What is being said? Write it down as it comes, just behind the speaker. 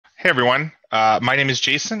Hey everyone, my name is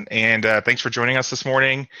Jason, and thanks for joining us this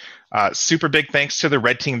morning. Super big thanks to the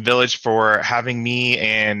Red Team Village for having me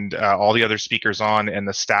and all the other speakers on, and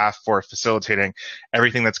the staff for facilitating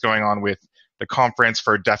everything that's going on with the conference,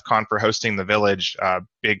 for DEF CON for hosting the Village.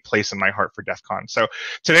 Big place in my heart for DEF CON. So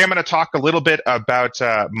today I'm going to talk a little bit about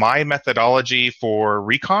my methodology for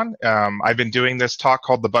recon. I've been doing this talk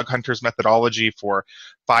called the Bug Hunters Methodology for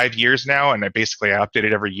 5 years now, and I update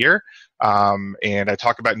it every year. And I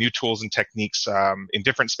talk about new tools and techniques in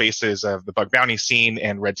different spaces of the bug bounty scene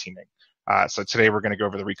and red teaming. So today we're going to go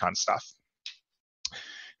over the recon stuff.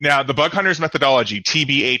 Now, the Bug Hunters methodology,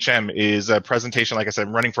 TBHM, is a presentation, like I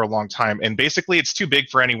said, running for a long time. And basically, it's too big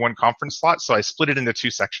for any one conference slot, so I split it into two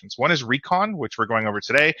sections. One is recon, which we're going over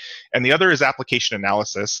today, and the other is application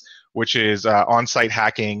analysis, which is on-site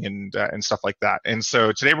hacking and stuff like that. And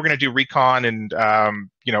so today we're going to do recon, and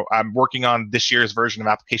I'm working on this year's version of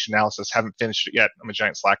application analysis. Haven't finished it yet. I'm a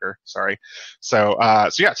giant slacker. Sorry. So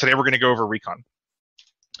yeah, today we're going to go over recon.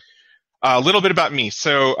 A little bit about me.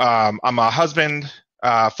 So I'm a husband,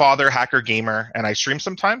 father, hacker, gamer, and I stream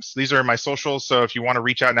sometimes. These are my socials, so if you want to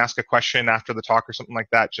reach out and ask a question after the talk or something like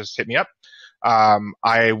that, just hit me up.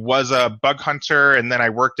 I was a bug hunter, and then I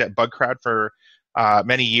worked at BugCrowd for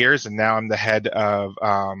many years, and now I'm the head of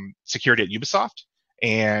security at Ubisoft.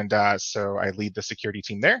 And so I lead the security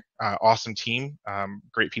team there. Awesome team,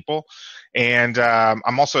 great people. And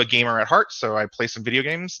I'm also a gamer at heart, so I play some video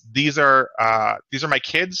games. These are my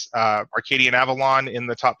kids, Arcadia and Avalon in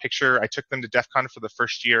the top picture. I took them to DEF CON for the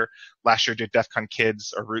first year. Last year did DEF CON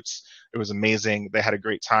Kids or Roots. It was amazing. They had a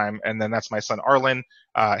great time. And then that's my son Arlen,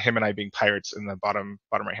 him and I being pirates in the bottom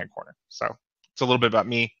right hand corner. So it's a little bit about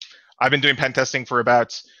me. I've been doing pen testing for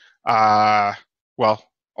about a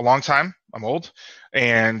long time. I'm old,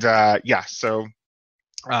 and yeah, so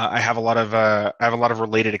I have a lot of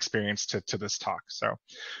related experience to this talk. So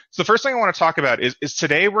the first thing I want to talk about is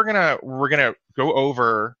today we're gonna go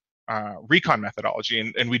over recon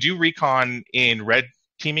methodology, and we do recon in red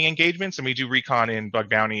teaming engagements, and we do recon in bug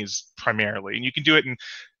bounties primarily, and you can do it in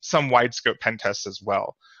some wide scope pen tests as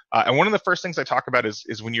well. And one of the first things I talk about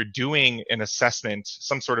is when you're doing an assessment,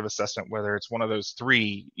 some sort of assessment, whether it's one of those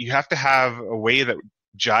three, you have to have a way that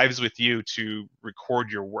jives with you to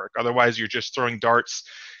record your work. Otherwise, you're just throwing darts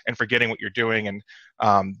and forgetting what you're doing. And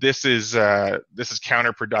this is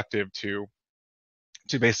counterproductive to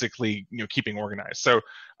basically keeping organized. So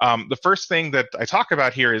the first thing that I talk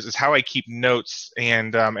about here is how I keep notes,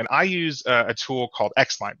 and I use a tool called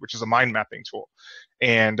Xmind, which is a mind mapping tool.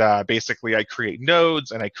 And basically, I create nodes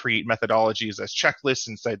and I create methodologies as checklists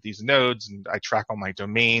inside these nodes, and I track all my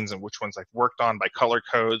domains and which ones I've worked on by color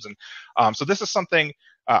codes. And so this is something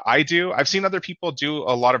I do. I've seen other people do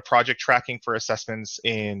a lot of project tracking for assessments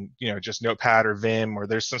in just Notepad or Vim, or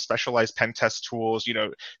there's some specialized pen test tools.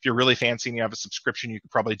 If you're really fancy and you have a subscription, you could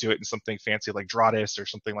probably do it in something fancy like Draudis or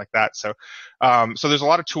something like that. So so there's a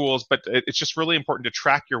lot of tools, but it's just really important to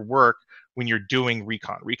track your work when you're doing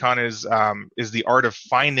recon. Recon is the art of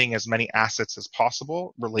finding as many assets as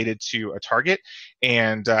possible related to a target,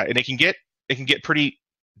 and it can get pretty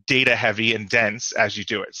data heavy and dense as you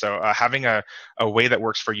do it. So having a way that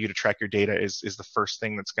works for you to track your data is the first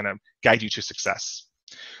thing that's going to guide you to success.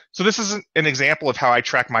 So this is an example of how I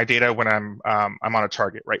track my data when I'm on a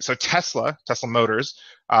target, right? So Tesla Motors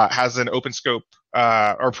has an open scope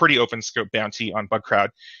or pretty open scope bounty on BugCrowd,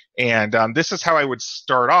 and this is how I would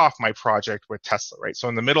start off my project with Tesla, right? So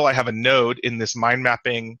in the middle, I have a node in this mind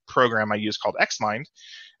mapping program I use called Xmind,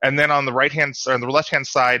 and then on the left hand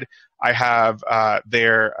side, I have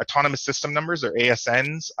their autonomous system numbers, their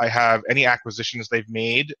ASNs. I have any acquisitions they've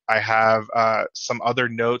made. I have some other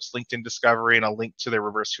notes, LinkedIn discovery, and a link to their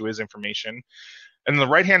reverse whois information. And on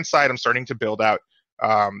the right-hand side, I'm starting to build out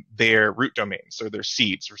their root domains, or their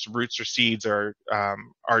seeds. Roots or seeds are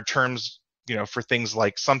terms for things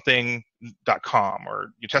like something.com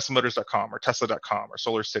or teslamotors.com or tesla.com or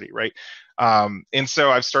solar city, right? And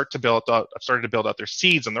so I've started to build out their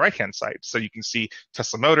seeds on the right hand side, so you can see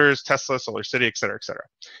Tesla Motors, Tesla, Solar City, et cetera, et cetera.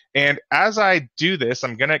 And as I do this,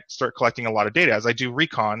 I'm going to start collecting a lot of data. As I do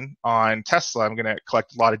recon on Tesla, I'm going to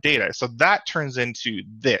collect a lot of data. So that turns into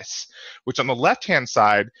this, which on the left hand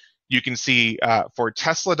side, you can see for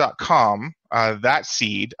tesla.com, that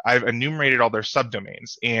seed, I've enumerated all their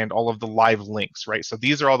subdomains and all of the live links, right? So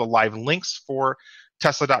these are all the live links for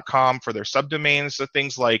tesla.com for their subdomains. So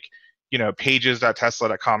things like,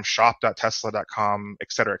 pages.tesla.com, shop.tesla.com, et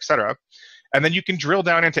cetera, et cetera. And then you can drill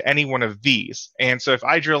down into any one of these. And so if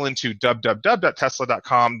I drill into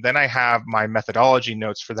www.tesla.com, then I have my methodology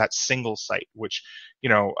notes for that single site, which,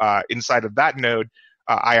 inside of that node,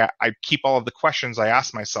 I keep all of the questions I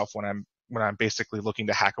ask myself when I'm I'm basically looking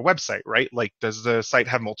to hack a website, right? Like, does the site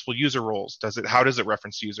have multiple user roles? How does it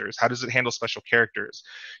reference users? How does it handle special characters?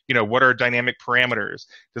 What are dynamic parameters?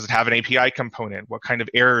 Does it have an API component? What kind of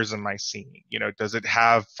errors am I seeing? Does it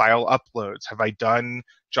have file uploads? Have I done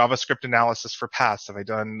JavaScript analysis for paths? Have I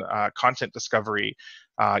done content discovery?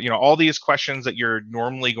 All these questions that you're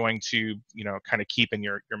normally going to, kind of keep in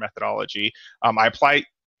your methodology. I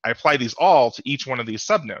apply these all to each one of these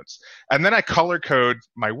subnodes. And then I color code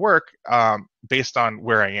my work based on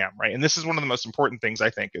where I am, right? And this is one of the most important things, I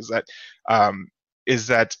think, is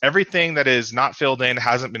that everything that is not filled in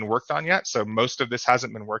hasn't been worked on yet. So most of this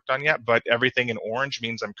hasn't been worked on yet, but everything in orange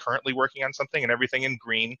means I'm currently working on something, and everything in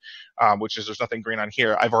green, which is there's nothing green on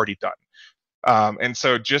here, I've already done. And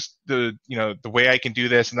so just the way I can do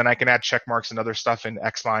this, and then I can add check marks and other stuff in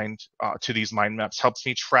Xmind to these mind maps, helps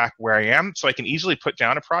me track where I am, so I can easily put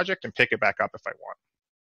down a project and pick it back up if I want.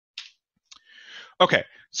 Okay,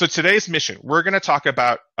 so today's mission, we're going to talk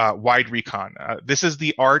about wide recon. This is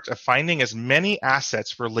the art of finding as many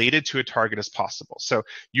assets related to a target as possible. So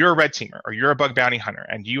you're a red teamer or you're a bug bounty hunter,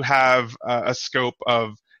 and you have a scope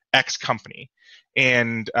of X company.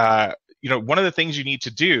 And one of the things you need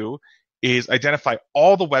to do is identify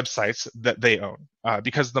all the websites that they own.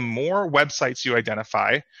 Because the more websites you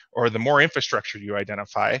identify, or the more infrastructure you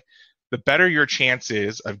identify, the better your chance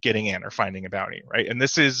is of getting in or finding a bounty, right? And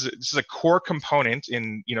this is a core component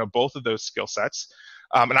in both of those skill sets.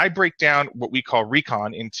 And I break down what we call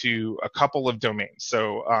recon into a couple of domains.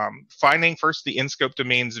 So finding first the in-scope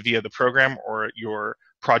domains via the program or your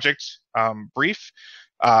project brief.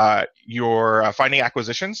 You're finding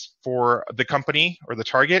acquisitions for the company or the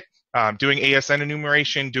target, doing ASN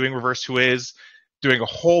enumeration, doing reverse whois, doing a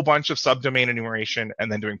whole bunch of subdomain enumeration,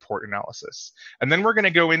 and then doing port analysis. And then we're going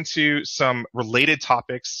to go into some related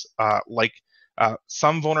topics like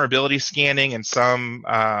some vulnerability scanning and some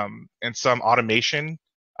automation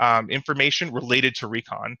information related to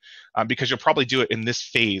recon, because you'll probably do it in this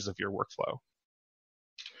phase of your workflow.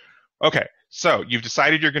 Okay, so you've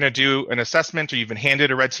decided you're going to do an assessment, or you've been handed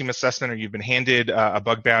a red team assessment, or you've been handed a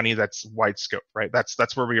bug bounty that's wide scope, right?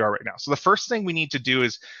 That's where we are right now. So the first thing we need to do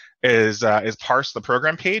is parse the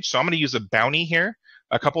program page. So I'm going to use a bounty here,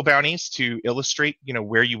 a couple bounties to illustrate,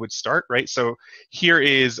 where you would start, right? So here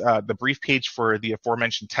is the brief page for the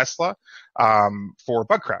aforementioned Tesla for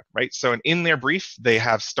Bugcrowd, right? So in their brief, they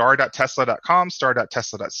have star.tesla.com,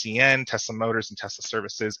 star.tesla.cn, Tesla Motors, and Tesla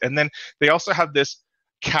Services. And then they also have this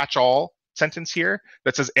catch-all sentence here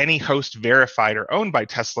that says any host verified or owned by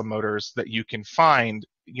Tesla Motors that you can find,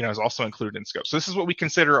 is also included in scope. So this is what we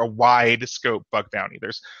consider a wide scope bug bounty.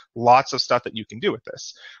 There's lots of stuff that you can do with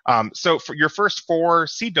this. So for your first 4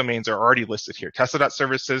 seed domains are already listed here: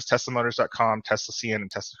 Tesla.services, TeslaMotors.com, TeslaCN,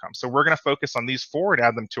 and Tesla.com. So we're going to focus on these 4 and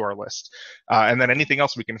add them to our list. And then anything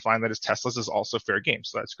else we can find that is Tesla's is also fair game.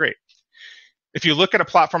 So that's great. If you look at a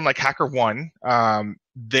platform like HackerOne,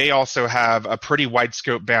 they also have a pretty wide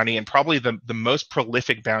scope bounty, and probably the most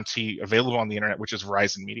prolific bounty available on the internet, which is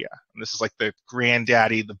Verizon Media. And this is like the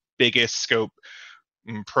granddaddy, the biggest scope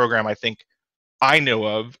program I think I know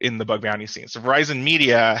of in the bug bounty scene. So Verizon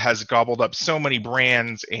Media has gobbled up so many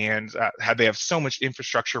brands, and they have so much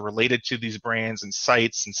infrastructure related to these brands and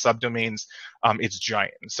sites and subdomains. It's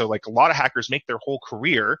giant. And so like a lot of hackers make their whole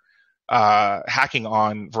career hacking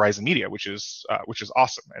on Verizon Media, which is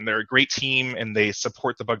awesome. And they're a great team, and they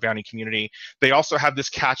support the bug bounty community. They also have this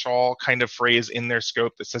catch-all kind of phrase in their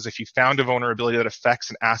scope that says if you found a vulnerability that affects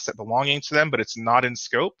an asset belonging to them, but it's not in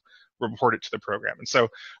scope, report it to the program. And so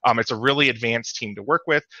it's a really advanced team to work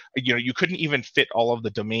with. You couldn't even fit all of the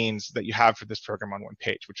domains that you have for this program on one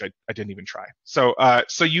page, which I didn't even try. So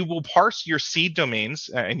you will parse your seed domains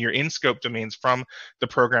and your in-scope domains from the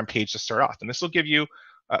program page to start off. And this will give you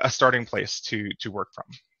a starting place to work from.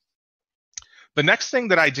 The next thing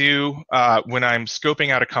that I do when I'm scoping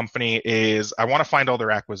out a company is I want to find all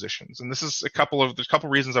their acquisitions. And this is there's a couple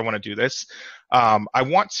reasons I want to do this. I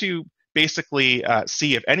want to basically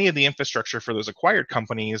see if any of the infrastructure for those acquired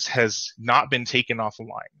companies has not been taken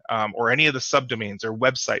offline, or any of the subdomains or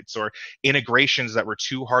websites or integrations that were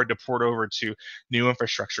too hard to port over to new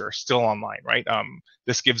infrastructure are still online, right?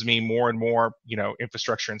 This gives me more and more,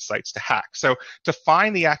 infrastructure and sites to hack. So to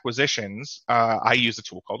find the acquisitions, I use a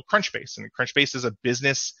tool called Crunchbase, and Crunchbase is a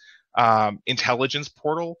business intelligence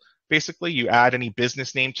portal. Basically, you add any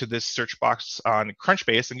business name to this search box on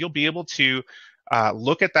Crunchbase, and you'll be able to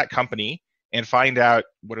look at that company and find out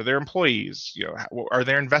what are their employees, what are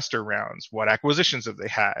their investor rounds, what acquisitions have they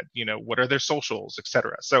had, what are their socials,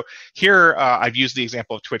 etc. So here I've used the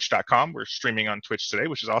example of Twitch.com. We're streaming on Twitch today,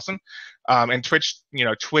 which is awesome. And Twitch,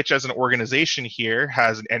 Twitch as an organization here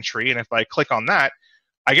has an entry, and if I click on that,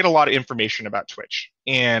 I get a lot of information about Twitch,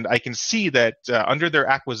 and I can see that under their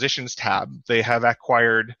acquisitions tab, they have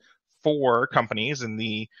acquired 4 companies in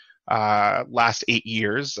the last 8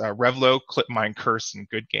 years: Revlo, Clipmine, Curse, and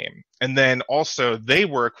Good Game. And then also they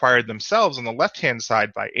were acquired themselves on the left-hand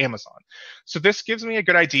side by Amazon. So this gives me a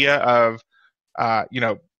good idea of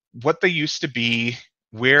what they used to be,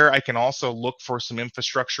 where I can also look for some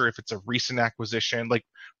infrastructure if it's a recent acquisition, like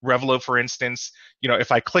Revlo, for instance.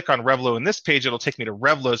 If I click on Revlo in this page, it'll take me to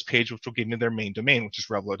Revlo's page, which will give me their main domain, which is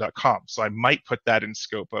revlo.com. So I might put that in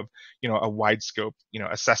scope of, a wide scope,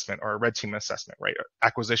 assessment or a red team assessment, right?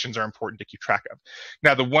 Acquisitions are important to keep track of.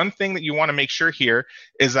 Now, the one thing that you want to make sure here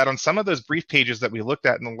is that on some of those brief pages that we looked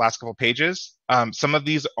at in the last couple pages, some of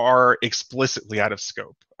these are explicitly out of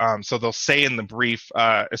scope. So they'll say in the brief,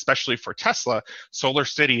 especially for Tesla, Solar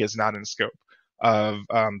City is not in scope of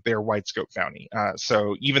their wide scope bounty.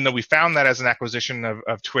 So even though we found that as an acquisition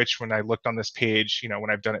of Twitch, when I looked on this page, when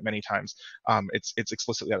I've done it many times, it's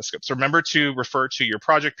explicitly out of scope. So remember to refer to your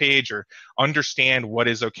project page or understand what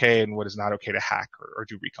is okay and what is not okay to hack or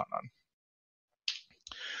do recon on.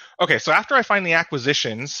 Okay, so after I find the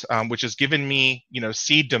acquisitions, which has given me,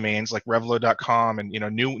 seed domains like Revlo.com and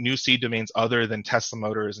new seed domains other than Tesla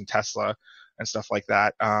Motors and Tesla and stuff like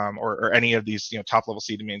that, or any of these top level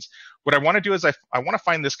seed domains. What I want to do is I want to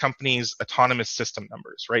find this company's autonomous system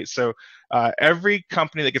numbers, right? So every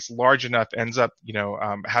company that gets large enough ends up,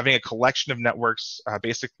 having a collection of networks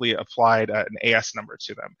basically applied an AS number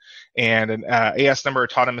to them, and an AS number,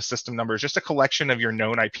 autonomous system number, is just a collection of your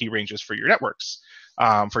known IP ranges for your networks.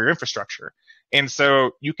 For your infrastructure. And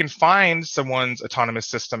so you can find someone's autonomous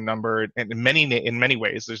system number in many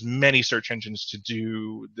ways. There's many search engines to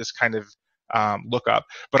do this kind of lookup,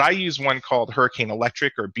 but I use one called Hurricane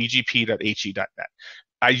Electric or bgp.he.net.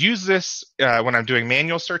 I use this when I'm doing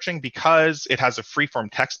manual searching because it has a freeform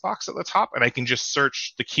text box at the top, and I can just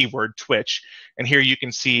search the keyword Twitch. And here you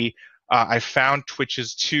can see I found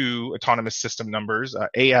Twitch's 2 autonomous system numbers,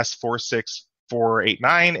 AS46489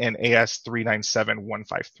 and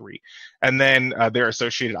AS397153, and then their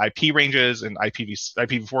associated IP ranges and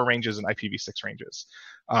IPv4 ranges and IPv6 ranges.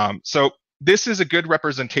 So this is a good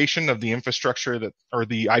representation of the infrastructure or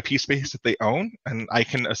the IP space that they own, and I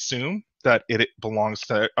can assume that it belongs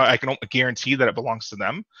to, I can guarantee that it belongs to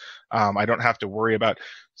them. I don't have to worry about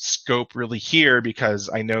scope really here because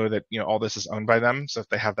I know that all this is owned by them. So if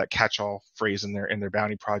they have that catch-all phrase in their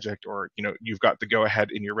bounty project, or you've got the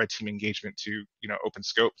go-ahead in your red team engagement to open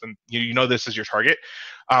scope, then this is your target.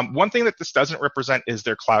 One thing that this doesn't represent is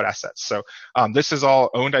their cloud assets. So this is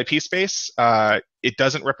all owned IP space. It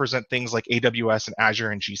doesn't represent things like AWS and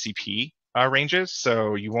Azure and GCP ranges,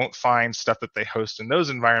 so you won't find stuff that they host in those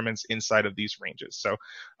environments inside of these ranges. So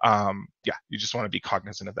yeah, you just want to be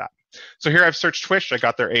cognizant of that. So here I've searched Twitch, I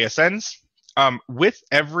got their ASNs. With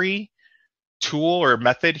every tool or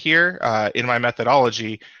method here in my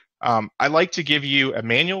methodology, I like to give you a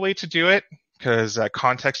manual way to do it because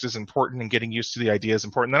context is important and getting used to the idea is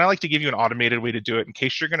important. Then I like to give you an automated way to do it in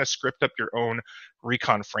case you're going to script up your own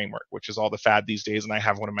recon framework, which is all the fad these days, and I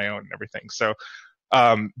have one of my own and everything. So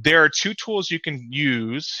there are 2 tools you can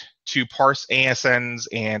use to parse ASNs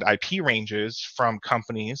and IP ranges from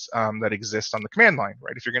companies that exist on the command line,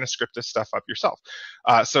 right? If you're going to script this stuff up yourself.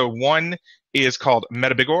 So one is called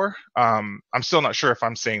Metabigor. I'm still not sure if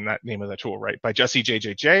I'm saying that name of the tool right, by Jesse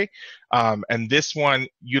JJJ. And this one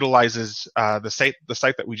utilizes the site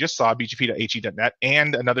that we just saw, bgp.he.net,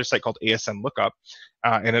 and another site called ASN Lookup.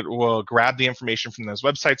 And it will grab the information from those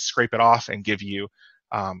websites, scrape it off, and give you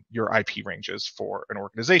your IP ranges for an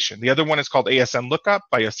organization. The other one is called ASN Lookup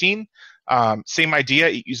by Yassine. Same idea.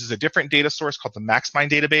 It uses a different data source called the MaxMind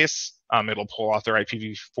database. It'll pull out their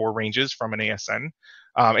IPv4 ranges from an ASN,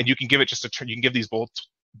 and you can give it you can give these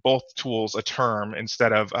both tools a term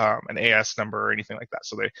instead of an AS number or anything like that.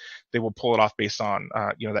 So they will pull it off based on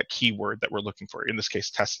that keyword that we're looking for. In this case,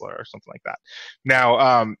 Tesla or something like that.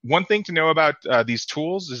 Now, one thing to know about these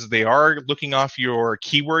tools is they are looking off your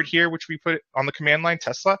keyword here, which we put on the command line,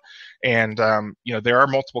 Tesla. And there are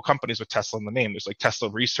multiple companies with Tesla in the name. There's like Tesla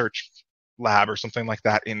Research Lab or something like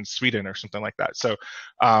that in Sweden or something like that. So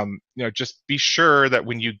just be sure that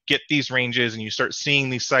when you get these ranges and you start seeing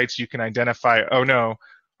these sites, you can identify, oh no,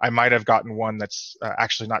 I might have gotten one that's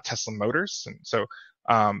actually not Tesla Motors. And so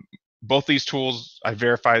both these tools, I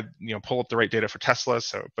verified, pull up the right data for Tesla.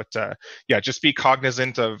 So, but yeah, just be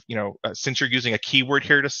cognizant of, since you're using a keyword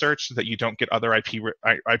here to search, that you don't get other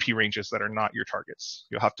IP ranges that are not your targets.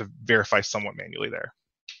 You'll have to verify somewhat manually there.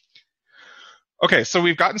 Okay, so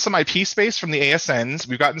we've gotten some IP space from the ASNs.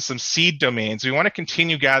 We've gotten some seed domains. We want to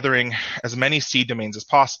continue gathering as many seed domains as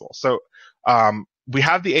possible. So we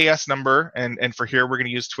have the AS number, and for here we're going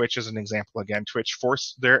to use Twitch as an example again. Twitch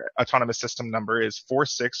their autonomous system number is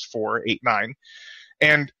 46489.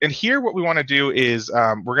 And here what we want to do is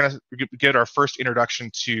we're going to get our first introduction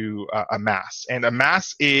to a MAS. And a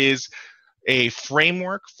MAS is a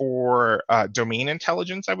framework for domain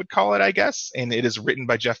intelligence, I would call it, I guess. And it is written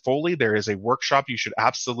by Jeff Foley. There is a workshop you should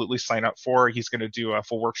absolutely sign up for. He's going to do a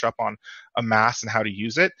full workshop on a MAS and how to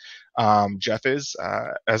use it. Jeff is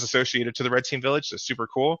as associated to the Red Team Village, so super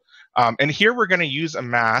cool. And here we're going to use a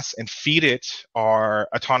MAS and feed it our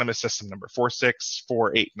autonomous system number,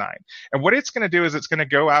 46489. And what it's going to do is it's going to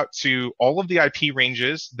go out to all of the IP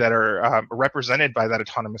ranges that are represented by that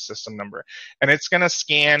autonomous system number. And it's going to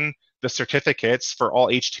scan the certificates for all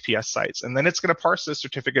HTTPS sites. And then it's going to parse those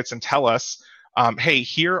certificates and tell us, hey,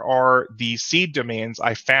 here are the seed domains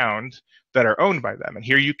I found that are owned by them. And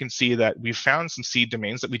here you can see that we've found some seed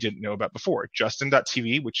domains that we didn't know about before.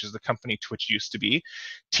 Justin.tv, which is the company Twitch used to be.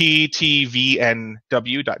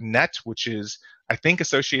 TTVNW.net, which is, I think,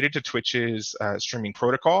 associated to Twitch's streaming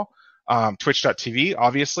protocol. Twitch.tv,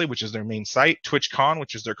 obviously, which is their main site. TwitchCon,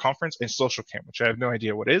 which is their conference. And SocialCam, which I have no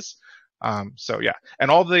idea what is. So yeah,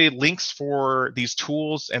 and all the links for these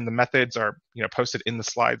tools and the methods are posted in the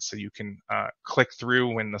slides, so you can click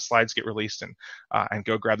through when the slides get released and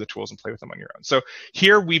go grab the tools and play with them on your own. So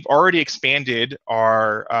here we've already expanded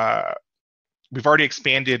our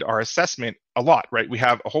assessment a lot, right? We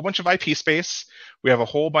have a whole bunch of IP space, we have a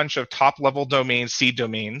whole bunch of top-level domains, seed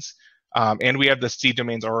domains, and we have the seed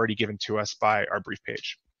domains already given to us by our brief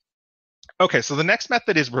page. Okay, so the next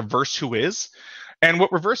method is reverse whois. And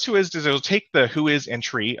what reverse whois does, it'll take the whois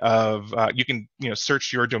entry of, you can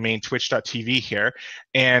search your domain twitch.tv here,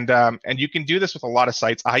 and you can do this with a lot of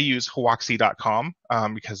sites. I use huoxi.com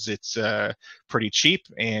because it's pretty cheap,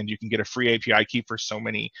 and you can get a free API key for so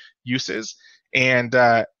many uses. And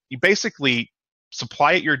you basically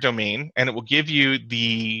supply it your domain, and it will give you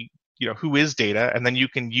the whois data, and then you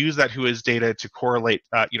can use that whois data to correlate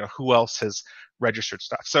who else has registered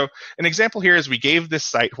stuff. So an example here is we gave this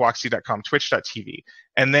site, huoxi.com, twitch.tv,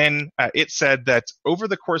 and then it said that over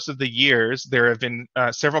the course of the years, there have been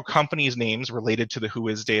several companies' names related to the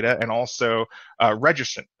whois data and also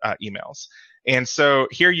registrant emails. And so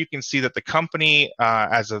here you can see that the company,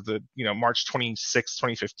 as of the March 26,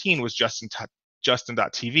 2015, was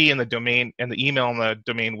Justin.tv, and the domain and the email on the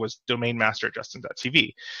domain was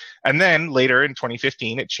domainmaster@justin.tv. And then later in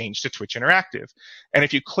 2015, it changed to Twitch Interactive. And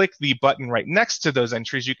if you click the button right next to those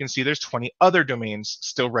entries, you can see there's 20 other domains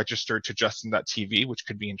still registered to Justin.tv, which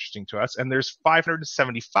could be interesting to us. And there's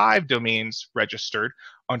 575 domains registered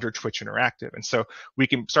under Twitch Interactive. And so we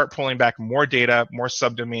can start pulling back more data, more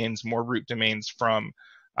subdomains, more root domains from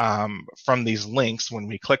these links when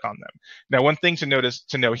we click on them. Now, one thing to know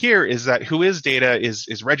here is that whois data is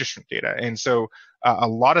registrant data, and so a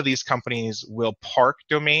lot of these companies will park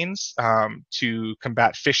domains to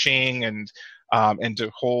combat phishing and to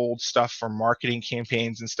hold stuff for marketing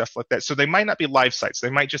campaigns and stuff like that. So they might not be live sites; they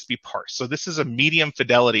might just be parsed. So this is a medium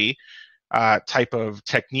fidelity type of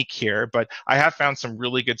technique here, but I have found some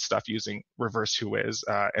really good stuff using reverse whois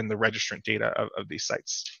and the registrant data of these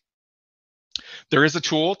sites. There is a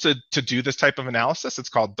tool to do this type of analysis. It's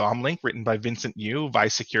called DOMLink, written by Vincent Yu,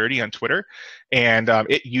 Vice Security on Twitter. And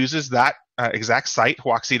it uses that exact site,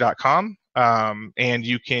 huoxi.com. And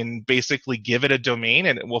you can basically give it a domain,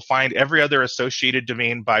 and it will find every other associated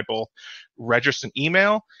domain by both registrant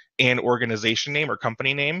email and organization name or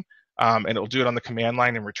company name. And it'll do it on the command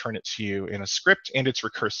line and return it to you in a script, and it's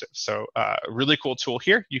recursive. So a really cool tool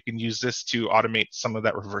here. You can use this to automate some of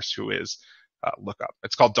that reverse whois lookup.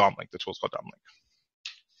 It's called DOMLink. The tool's called DOMLink.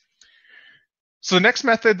 So the next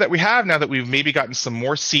method that we have, now that we've maybe gotten some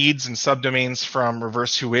more seeds and subdomains from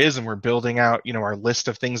reverse whois, and we're building out our list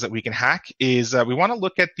of things that we can hack, is we want to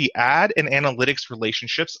look at the ad and analytics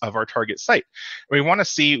relationships of our target site. We want to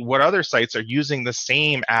see what other sites are using the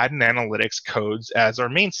same ad and analytics codes as our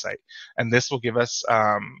main site. And this will give us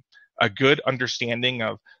a good understanding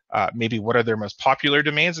of maybe what are their most popular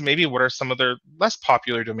domains, and maybe what are some of their less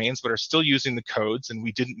popular domains but are still using the codes and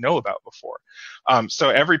we didn't know about before. So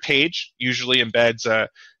every page usually embeds a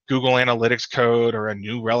Google Analytics code or a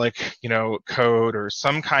New Relic, code, or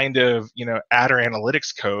some kind of, ad or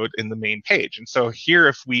analytics code in the main page. And so here,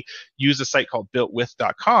 if we use a site called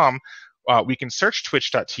builtwith.com, we can search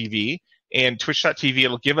twitch.tv, and twitch.tv,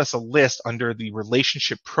 it'll give us a list under the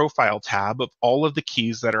relationship profile tab of all of the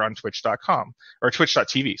keys that are on twitch.com or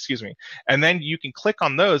twitch.tv, excuse me. And then you can click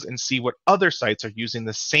on those and see what other sites are using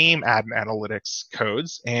the same ad analytics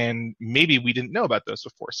codes, and maybe we didn't know about those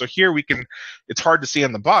before. So here we can, it's hard to see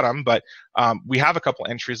on the bottom, but we have a couple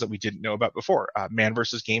entries that we didn't know about before.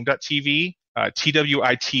 manversusgame.tv,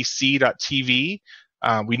 twitc.tv.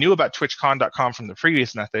 We knew about twitchcon.com from the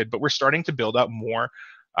previous method, but we're starting to build out more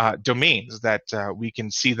domains that we can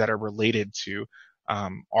see that are related to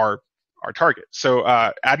our target. So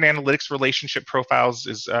ad analytics relationship profiles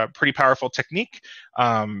is a pretty powerful technique.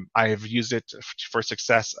 I've used it for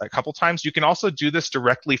success a couple times. You can also do this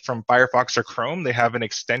directly from Firefox or Chrome. They have an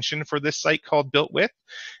extension for this site called Built With,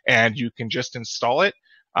 and you can just install it.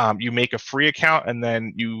 You make a free account, and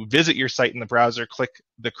then you visit your site in the browser, click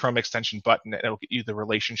the Chrome extension button, and it'll get you the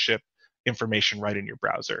relationship information right in your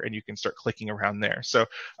browser, and you can start clicking around there. So,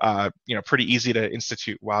 pretty easy to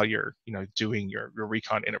institute while you're, doing your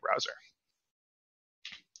recon in a browser.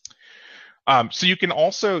 So you can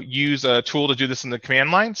also use a tool to do this in the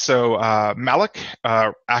command line. So Malik,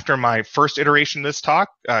 after my first iteration of this talk,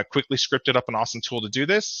 quickly scripted up an awesome tool to do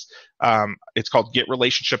this. It's called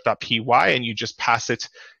getrelationship.py, and you just pass it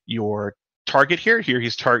your target here. Here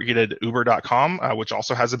he's targeted uber.com, which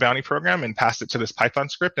also has a bounty program, and pass it to this Python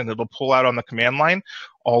script, and it'll pull out on the command line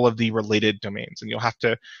all of the related domains. And you'll have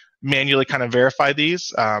to manually kind of verify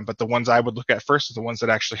these, but the ones I would look at first are the ones that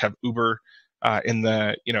actually have Uber in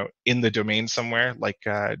the domain somewhere, like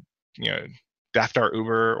Daftar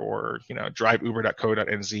Uber or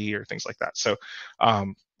driveuber.co.nz or things like that. So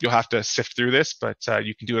you'll have to sift through this, but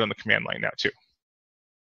you can do it on the command line now too.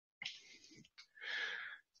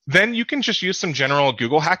 Then you can just use some general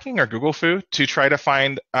Google hacking or Google foo to try to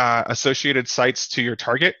find associated sites to your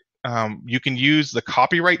target. You can use the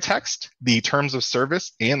copyright text, the terms of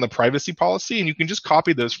service, and the privacy policy, and you can just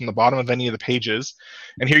copy those from the bottom of any of the pages.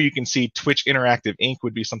 And here you can see Twitch Interactive Inc.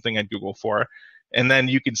 would be something I'd Google for. And then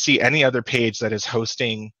you can see any other page that is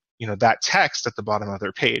hosting that text at the bottom of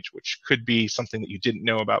their page, which could be something that you didn't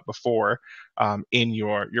know about before in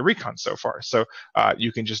your recon so far. So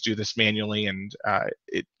you can just do this manually, and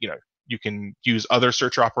you can use other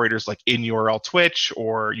search operators like in URL Twitch,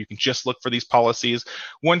 or you can just look for these policies.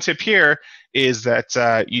 One tip here is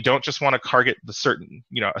that you don't just want to target a certain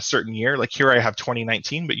year. Like here I have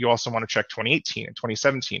 2019, but you also want to check 2018 and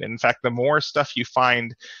 2017. And in fact, the more stuff you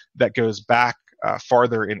find that goes back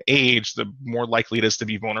farther in age, the more likely it is to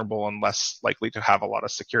be vulnerable and less likely to have a lot of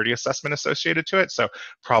security assessment associated to it. So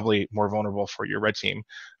probably more vulnerable for your red team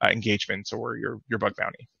engagements or your bug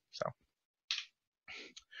bounty. So.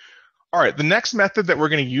 All right, the next method that we're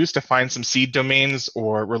going to use to find some seed domains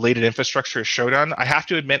or related infrastructure is Shodan. I have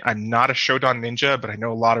to admit, I'm not a Shodan ninja, but I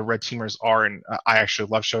know a lot of red teamers are, and I actually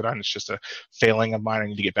love Shodan. It's just a failing of mine. I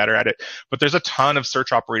need to get better at it. But there's a ton of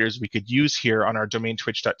search operators we could use here on our domain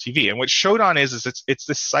twitch.tv. And what Shodan is it's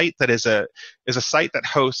this site that is a site that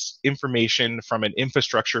hosts information from an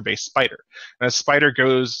infrastructure-based spider. And a spider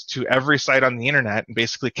goes to every site on the internet and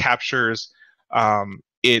basically captures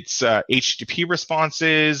its HTTP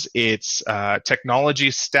responses, its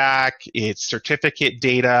technology stack, its certificate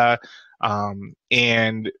data,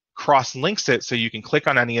 and cross-links it so you can click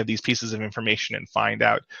on any of these pieces of information and find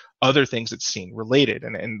out other things it's seen related,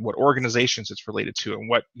 and what organizations it's related to, and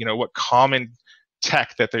what common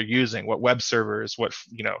tech that they're using, what web servers, what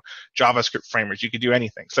JavaScript framers. You could do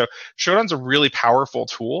anything. So Shodan's a really powerful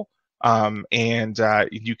tool, and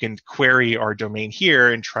you can query our domain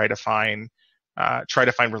here and try to find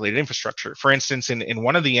related infrastructure. For instance, in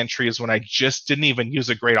one of the entries, when I just didn't even use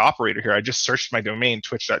a great operator here, I just searched my domain,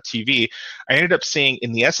 twitch.tv, I ended up seeing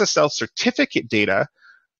in the SSL certificate data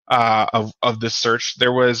of this search,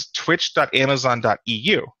 there was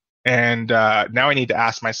twitch.amazon.eu. And now I need to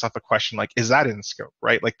ask myself a question like, is that in scope,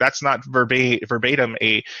 right? Like that's not verbatim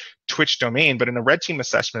a Twitch domain, but in a red team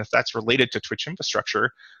assessment, if that's related to Twitch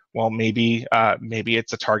infrastructure, well, maybe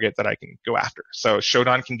it's a target that I can go after. So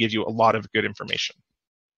Shodan can give you a lot of good information.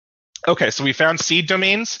 Okay, so we found seed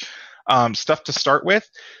domains, stuff to start with.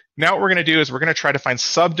 Now what we're going to do is we're going to try to find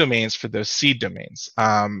subdomains for those seed domains.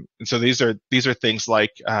 And so these are things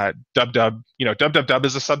like www, www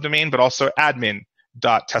is a subdomain, but also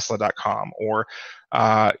admin.tesla.com or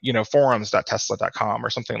forums.tesla.com or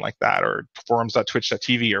something like that, or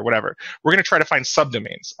forums.twitch.tv or whatever. We're going to try to find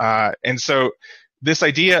subdomains. And so this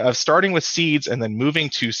idea of starting with seeds and then moving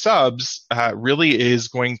to subs really is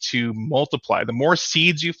going to multiply. The more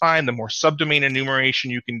seeds you find, the more subdomain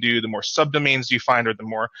enumeration you can do, the more subdomains you find, or the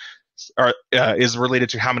more is related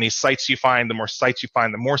to how many sites you find. The more sites you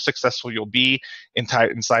find, the more successful you'll be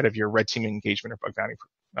inside of your red team engagement or bug bounty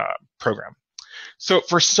program. So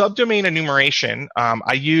for subdomain enumeration,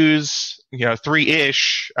 I use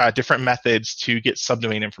 3-ish different methods to get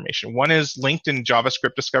subdomain information. One is linked in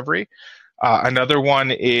JavaScript discovery. Another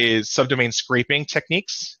one is subdomain scraping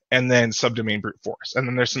techniques, and then subdomain brute force. And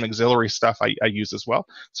then there's some auxiliary stuff I use as well.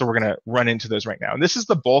 So we're going to run into those right now. And this is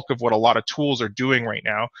the bulk of what a lot of tools are doing right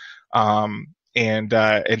now.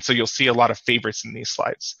 And so you'll see a lot of favorites in these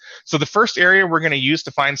slides. So the first area we're going to use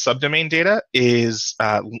to find subdomain data is,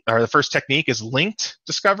 or the first technique is linked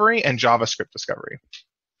discovery and JavaScript discovery.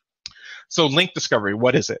 So linked discovery,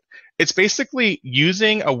 what is it? It's basically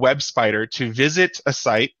using a web spider to visit a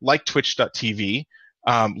site like twitch.tv,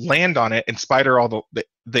 land on it, and spider all the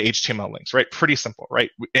HTML links, right? Pretty simple, right?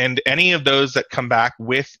 And any of those that come back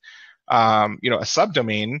with a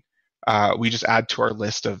subdomain, we just add to our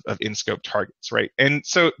list of in-scope targets, right? And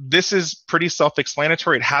so this is pretty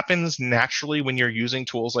self-explanatory. It happens naturally when you're using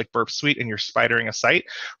tools like Burp Suite and you're spidering a site,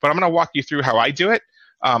 but I'm going to walk you through how I do it.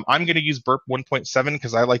 I'm going to use Burp 1.7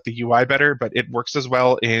 because I like the UI better, but it works as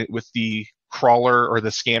well with the crawler or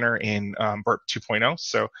the scanner in Burp 2.0.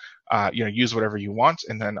 So, use whatever you want,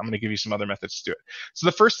 and then I'm going to give you some other methods to do it. So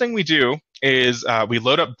the first thing we do is we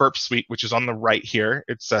load up Burp Suite, which is on the right here.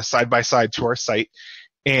 It's side by side to our site,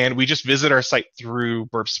 and we just visit our site through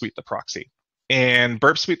Burp Suite the proxy. And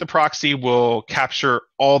Burp Suite the proxy will capture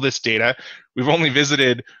all this data. We've only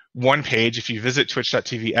visited one page. If you visit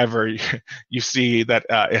twitch.tv ever, you see that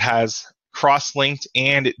it has cross-linked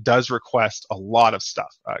and it does request a lot of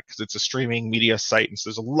stuff because it's a streaming media site, and so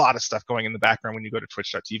there's a lot of stuff going in the background when you go to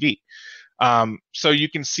twitch.tv. So you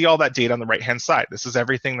can see all that data on the right-hand side. This is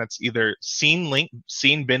everything that's either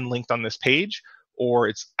been linked on this page, or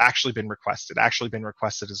it's actually been requested. Actually been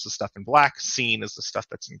requested is the stuff in black, seen is the stuff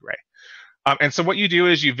that's in gray. And so what you do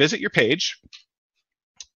is you visit your page,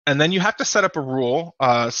 and then you have to set up a rule,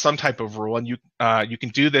 some type of rule, and you can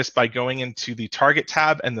do this by going into the Target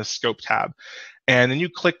tab and the Scope tab. And then you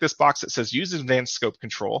click this box that says Use Advanced Scope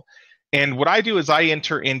Control. And what I do is I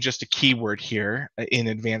enter in just a keyword here in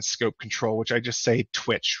Advanced Scope Control, which I just say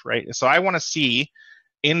Twitch, right? So I want to see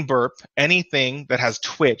in Burp anything that has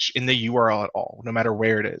Twitch in the URL at all, no matter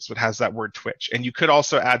where it is, it has that word Twitch. And you could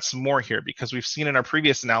also add some more here because we've seen in our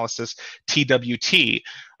previous analysis, TWT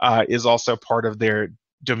is also part of their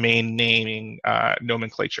domain naming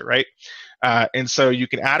nomenclature, right? And so you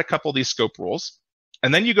can add a couple of these scope rules,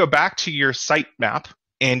 and then you go back to your site map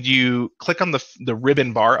and you click on the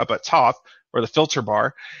ribbon bar up at top, or the filter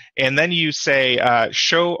bar, and then you say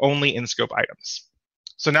show only in scope items.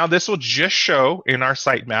 So now this will just show in our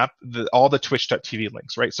sitemap all the twitch.tv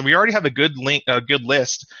links, right? So we already have a good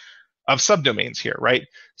list of subdomains here, right?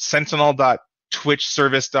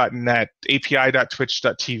 Sentinel.twitchservice.net,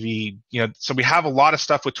 api.twitch.tv. So we have a lot of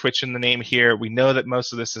stuff with Twitch in the name here. We know that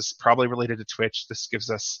most of this is probably related to Twitch. This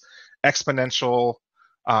gives us exponential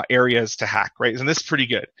areas to hack, right? And this is pretty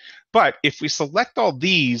good. But if we select all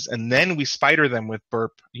these and then we spider them with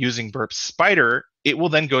Burp using Burp Spider, it will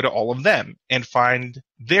then go to all of them and find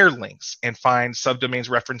their links and find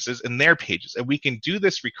subdomains references in their pages. And we can do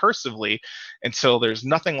this recursively until there's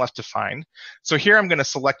nothing left to find. So here I'm going to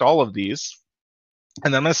select all of these,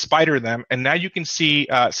 and then I'm going to spider them. And now you can see,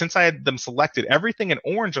 since I had them selected, everything in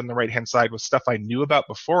orange on the right-hand side was stuff I knew about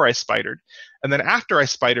before I spidered. And then after I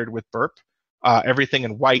spidered with Burp, everything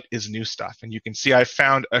in white is new stuff. And you can see I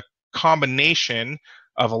found a combination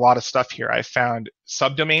of a lot of stuff here. I found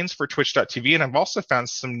subdomains for twitch.tv, and I've also found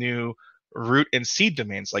some new root and seed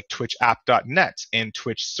domains like twitchapp.net and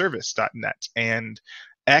twitchservice.net and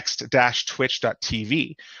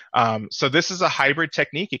x-twitch.tv. So this is a hybrid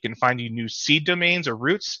technique. It can find you new seed domains or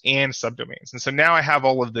roots and subdomains. And so now I have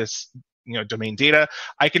all of this domain data.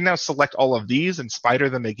 I can now select all of these and spider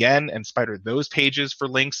them again and spider those pages for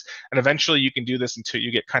links. And eventually you can do this until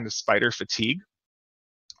you get kind of spider fatigue.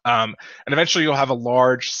 And eventually you'll have a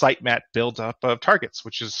large sitemap build up of targets,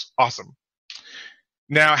 which is awesome.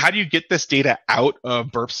 Now, how do you get this data out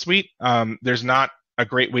of Burp Suite? There's not a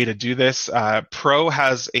great way to do this. Pro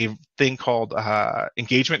has a thing called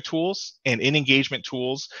engagement tools, and in engagement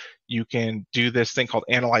tools, you can do this thing called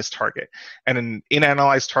analyze target. And in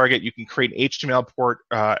analyze target, you can create an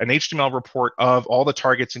HTML report of all the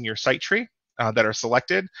targets in your site tree that are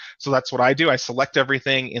selected. So that's what I do. I select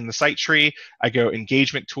everything in the site tree. I go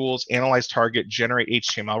engagement tools, analyze target, generate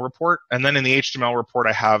HTML report. And then in the HTML report,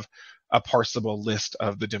 I have a parsable list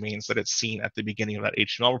of the domains that it's seen at the beginning of that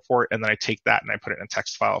HTML report. And then I take that and I put it in a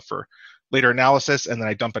text file for later analysis. And then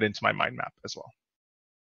I dump it into my mind map as well.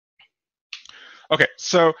 Okay,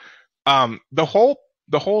 so the whole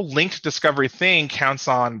linked discovery thing counts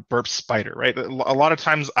on Burp Spider, right? A lot of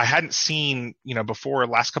times I hadn't seen, before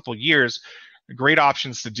the last couple of years, great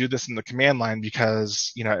options to do this in the command line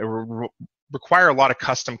because it require a lot of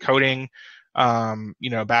custom coding,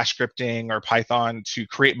 bash scripting or Python to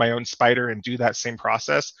create my own spider and do that same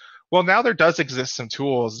process. Well, now there does exist some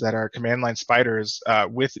tools that are command line spiders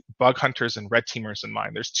with bug hunters and red teamers in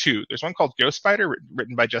mind. There's two. There's one called Ghost Spider,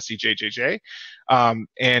 written by Jesse JJJ,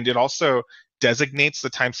 and it also designates the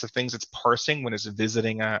types of things it's parsing when it's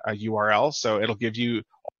visiting a URL. So it'll give you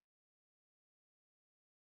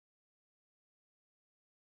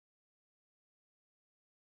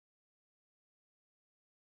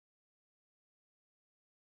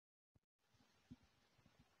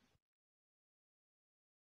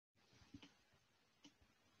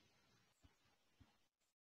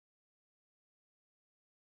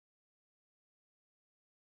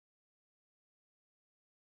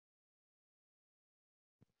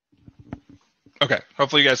okay.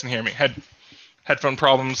 Hopefully you guys can hear me. Headphone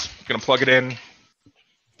problems. I'm gonna plug it in.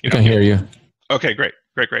 I can hear you. Okay, great.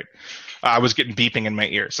 I was getting beeping in my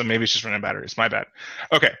ear, so maybe it's just running batteries. My bad.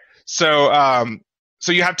 Okay, so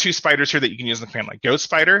you have two spiders here that you can use in the command line: Ghost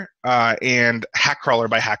Spider and Hack Crawler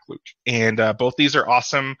by Hackluke. And both these are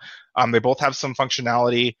awesome. They both have some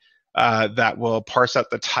functionality that will parse out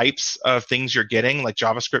the types of things you're getting, like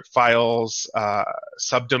JavaScript files,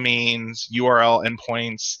 subdomains, URL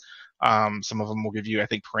endpoints. Some of them will give you, I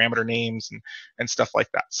think, parameter names and stuff like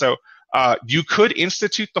that. So you could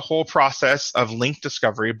institute the whole process of link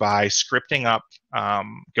discovery by scripting up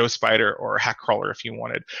Ghost Spider or Hack Crawler if you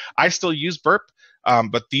wanted. I still use Burp,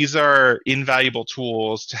 but these are invaluable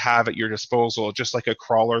tools to have at your disposal, just like a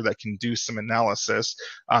crawler that can do some analysis.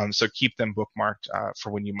 So keep them bookmarked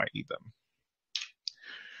for when you might need them.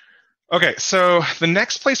 Okay, so the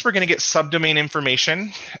next place we're going to get subdomain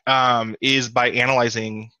information is by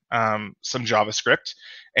analyzing some JavaScript.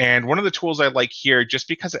 And one of the tools I like here, just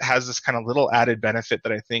because it has this kind of little added benefit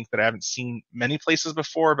that I think that I haven't seen many places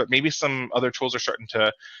before, but maybe some other tools are starting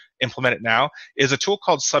to implement it now, is a tool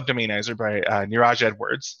called Subdomainizer by Niraj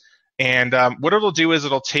Edwards. And what it'll do is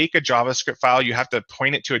it'll take a JavaScript file, you have to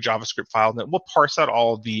point it to a JavaScript file, and it will parse out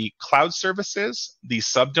all the cloud services, the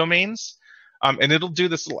subdomains, and it'll do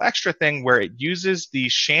this little extra thing where it uses the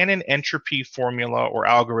Shannon entropy formula or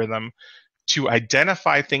algorithm to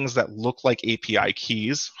identify things that look like API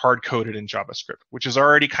keys hard-coded in JavaScript, which is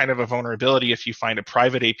already kind of a vulnerability if you find a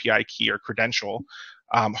private API key or credential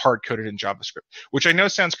hard-coded in JavaScript, which I know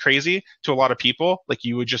sounds crazy to a lot of people. Like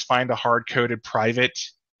you would just find a hard-coded private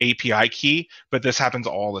API key, but this happens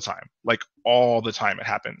all the time. Like all the time it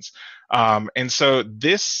happens. And so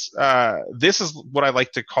this is what I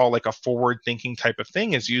like to call like a forward-thinking type of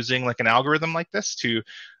thing, is using like an algorithm like this to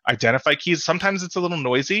identify keys. Sometimes it's a little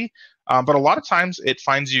noisy, but a lot of times it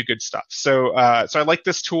finds you good stuff. So I like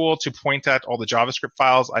this tool to point at all the JavaScript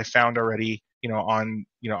files I found already, on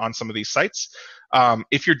some of these sites.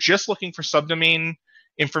 If you're just looking for subdomain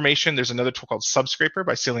information, there's another tool called Subscraper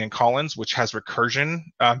by Cillian Collins, which has recursion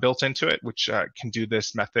built into it, which can do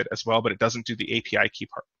this method as well, but it doesn't do the API key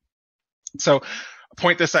part. So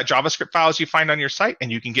point this at JavaScript files you find on your site,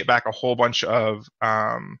 and you can get back a whole bunch of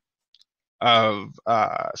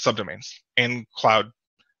subdomains and cloud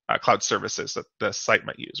services that the site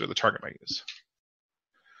might use or the target might use.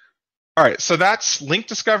 All right, so that's link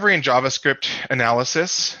discovery and JavaScript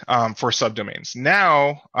analysis for subdomains.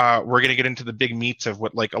 Now we're going to get into the big meats of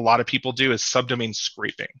what like a lot of people do is subdomain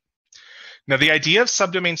scraping. Now the idea of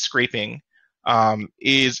subdomain scraping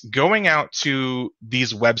is going out to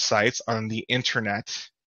these websites on the internet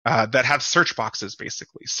that have search boxes,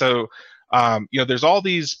 basically. So there's all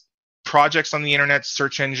these projects on the internet,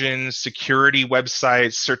 search engines, security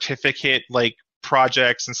websites, certificate like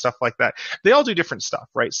projects and stuff like that. They all do different stuff,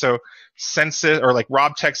 right? So Census or like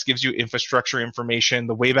RobText gives you infrastructure information.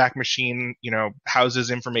 The Wayback Machine, houses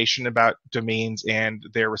information about domains and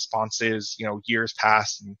their responses, years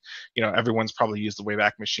past, and everyone's probably used the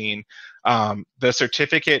Wayback Machine. The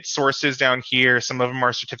certificate sources down here, some of them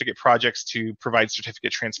are certificate projects to provide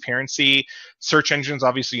certificate transparency. Search engines,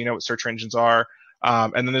 obviously, you know what search engines are.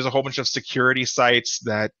 And then there's a whole bunch of security sites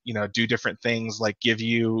that do different things, like give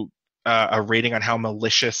you a rating on how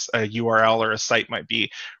malicious a URL or a site might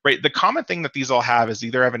be, right? The common thing that these all have is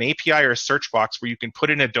either have an API or a search box where you can put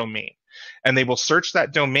in a domain, and they will search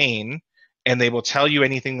that domain and they will tell you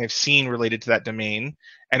anything they've seen related to that domain.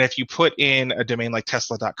 And if you put in a domain like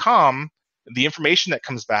Tesla.com, the information that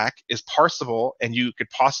comes back is parsable, and you could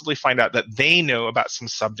possibly find out that they know about some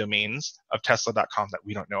subdomains of Tesla.com that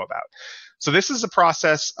we don't know about. So this is a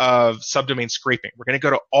process of subdomain scraping. We're going to go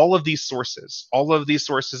to all of these sources,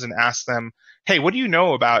 and ask them, hey, what do you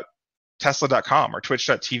know about Tesla.com or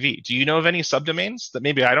Twitch.tv? Do you know of any subdomains that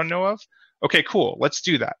maybe I don't know of? Okay, cool. Let's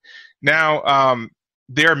do that. Now,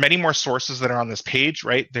 there are many more sources that are on this page,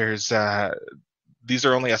 right? These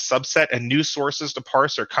are only a subset, and new sources to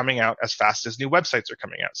parse are coming out as fast as new websites are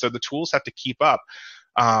coming out. So the tools have to keep up,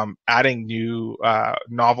 adding new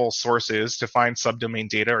novel sources to find subdomain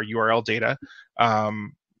data or URL data,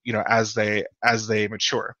 as they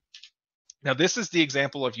mature. Now, this is the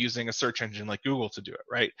example of using a search engine like Google to do it,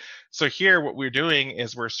 right? So here, what we're doing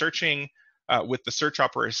is we're searching with the search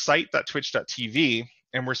operator site.twitch.tv,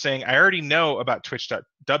 and we're saying, I already know about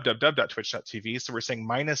www.twitch.tv, so we're saying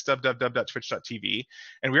minus www.twitch.tv,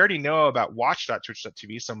 and we already know about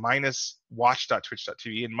watch.twitch.tv, so minus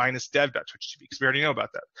watch.twitch.tv, and minus dev.twitch.tv, because we already know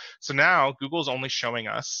about that. So now Google's only showing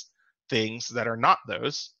us things that are not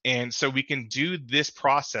those, and so we can do this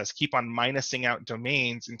process, keep on minusing out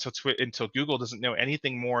domains until Google doesn't know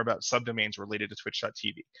anything more about subdomains related to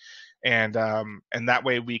twitch.tv, and that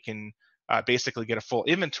way we can basically get a full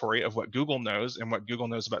inventory of what Google knows and what Google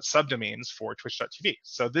knows about subdomains for twitch.tv.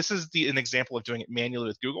 So this is an example of doing it manually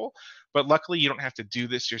with Google, but luckily you don't have to do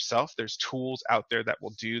this yourself. There's tools out there that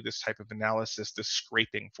will do this type of analysis, this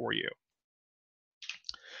scraping for you.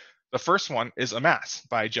 The first one is Amass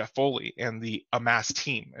by Jeff Foley, and the Amass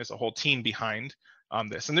team. There's a whole team behind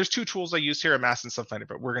this. And there's two tools I use here, Amass and Subfinder,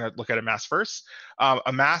 but we're going to look at Amass first.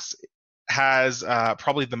 Amass has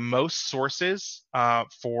probably the most sources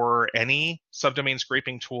for any subdomain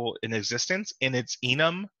scraping tool in existence in its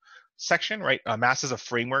enum section, right? Amass is a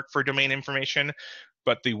framework for domain information,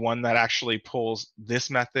 but the one that actually pulls this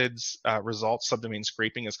method's results, subdomain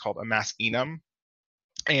scraping, is called Amass enum.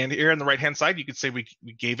 And here on the right-hand side, you could say we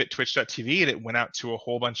gave it twitch.tv, and it went out to a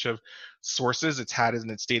whole bunch of sources it's had in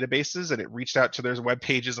its databases, and it reached out to their web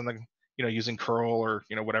pages on the, using curl or,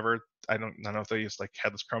 whatever. I don't know if they use like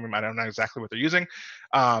headless Chromium. I don't know exactly what they're using.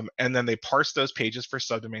 And then they parse those pages for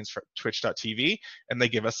subdomains for twitch.tv, and they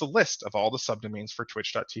give us a list of all the subdomains for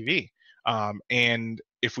twitch.tv. And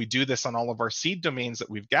if we do this on all of our seed domains that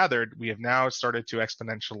we've gathered, we have now started to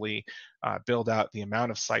exponentially build out the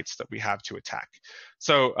amount of sites that we have to attack.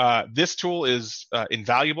 So this tool is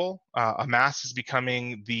invaluable. Amass is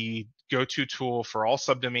becoming the go-to tool for all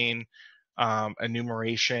subdomain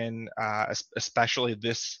enumeration, especially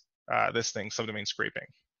this thing, subdomain scraping.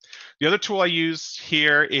 The other tool I use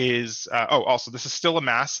here is, also this is still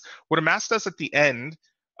Amass. What Amass does at the end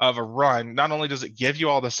of a run, not only does it give you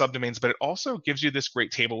all the subdomains, but it also gives you this great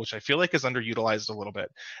table, which I feel like is underutilized a little bit.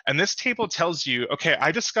 And this table tells you, okay,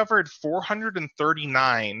 I discovered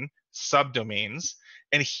 439 subdomains,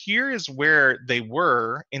 and here is where they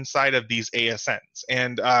were inside of these ASNs.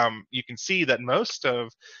 And you can see that most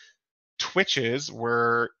of Twitches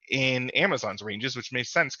were in Amazon's ranges, which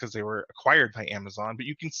makes sense because they were acquired by Amazon, but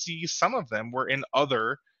you can see some of them were in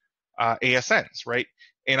other ASNs, right?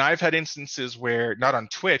 And I've had instances where, not on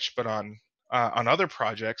Twitch, but on other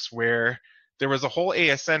projects, where there was a whole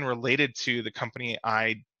ASN related to the company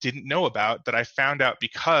I didn't know about that I found out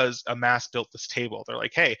because Amass built this table. They're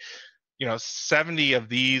like, hey, 70 of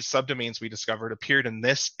these subdomains we discovered appeared in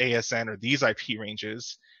this ASN or these IP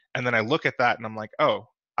ranges. And then I look at that and I'm like, oh,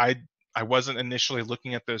 I wasn't initially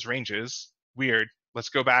looking at those ranges. Weird. Let's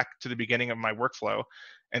go back to the beginning of my workflow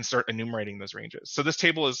and start enumerating those ranges. So this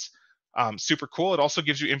table is super cool. It also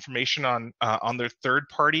gives you information on their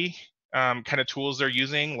third-party kind of tools they're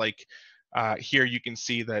using. Like here, you can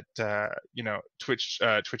see that Twitch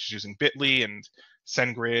is using Bitly and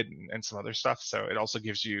SendGrid and some other stuff. So it also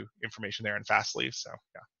gives you information there in Fastly. So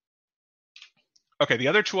yeah. Okay, the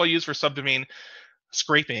other tool I use for subdomain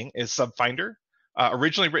scraping is Subfinder.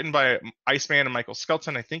 Originally written by Iceman and Michael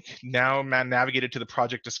Skelton, I think now navigated to the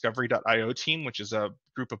Project Discovery.io team, which is a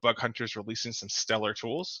group of bug hunters releasing some stellar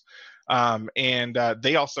tools. And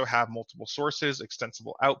they also have multiple sources,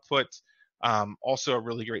 extensible output, also a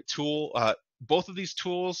really great tool. Both of these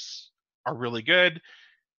tools are really good.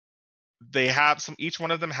 They have each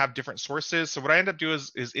one of them have different sources. So what I end up doing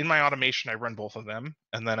is in my automation, I run both of them,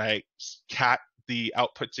 and then I cat the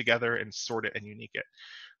output together and sort it and unique it.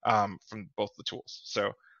 From both the tools.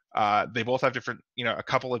 So they both have different, a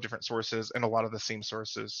couple of different sources and a lot of the same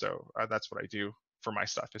sources. So that's what I do for my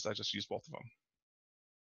stuff, is I just use both of them.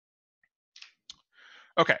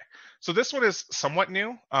 Okay, so this one is somewhat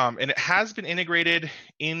new, and it has been integrated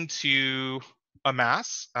into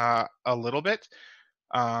Amass a little bit,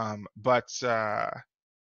 but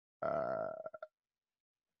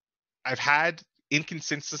I've had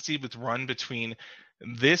inconsistency with run between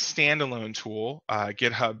this standalone tool,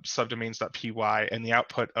 GitHub subdomains.py, and the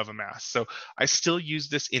output of Amass. So I still use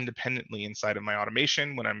this independently inside of my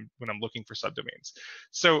automation when I'm looking for subdomains.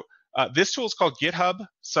 So This tool is called GitHub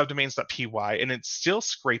subdomains.py, and it's still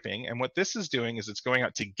scraping. And what this is doing is it's going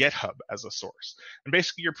out to GitHub as a source. And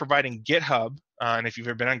basically, you're providing GitHub, and if you've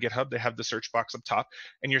ever been on GitHub, they have the search box up top,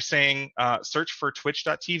 and you're saying search for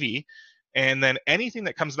twitch.tv. And then anything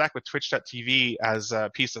that comes back with twitch.tv as a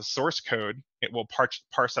piece of source code, it will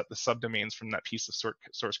parse out the subdomains from that piece of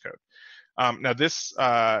source code. Now, this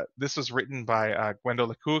was written by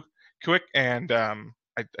Gwendol Kuik, and I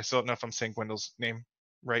still don't know if I'm saying Gwendol's name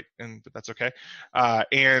right, but that's okay.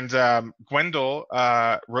 Gwendol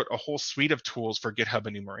wrote a whole suite of tools for GitHub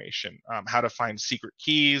enumeration, how to find secret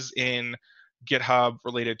keys in GitHub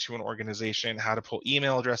related to an organization, how to pull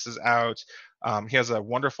email addresses out. He has a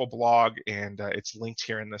wonderful blog, and it's linked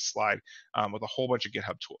here in this slide with a whole bunch of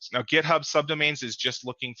GitHub tools. Now, GitHub subdomains is just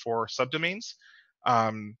looking for subdomains.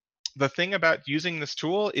 The thing about using this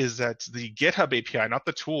tool is that the GitHub API, not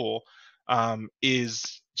the tool,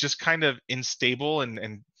 is just kind of unstable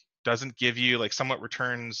and doesn't give you, like, somewhat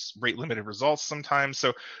returns rate limited results sometimes.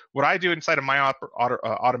 So what I do inside of my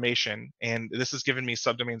automation, and this has given me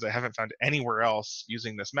subdomains I haven't found anywhere else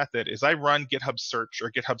using this method, is I run GitHub search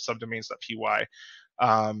or GitHub subdomains.py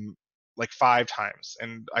like 5 times,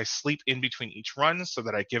 and I sleep in between each run so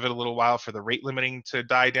that I give it a little while for the rate limiting to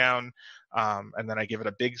die down, and then I give it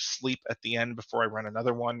a big sleep at the end before I run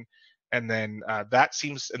another one, and then and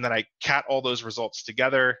then I cat all those results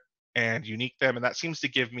together and unique them, and that seems to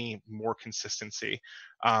give me more consistency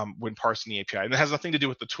when parsing the API. And it has nothing to do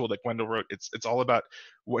with the tool that Gwendol wrote. It's all about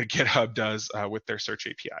what GitHub does with their search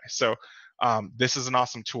API. So this is an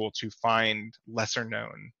awesome tool to find lesser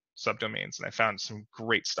known subdomains, and I found some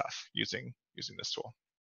great stuff using this tool.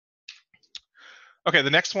 Okay, the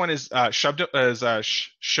next one is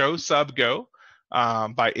show sub go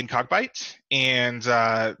by Incogbyte, and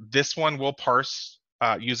this one will parse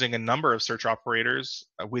using a number of search operators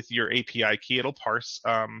with your API key. It'll parse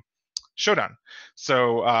Shodan.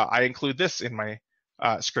 So I include this in my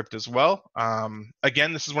script as well.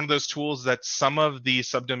 Again, this is one of those tools that some of the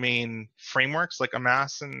subdomain frameworks like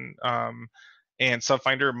Amass and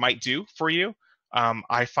Subfinder might do for you.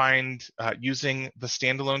 I find using the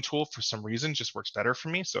standalone tool for some reason just works better for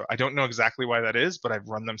me. So I don't know exactly why that is, but I've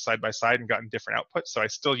run them side by side and gotten different outputs. So I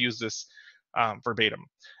still use this verbatim.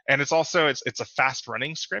 And it's also, it's a fast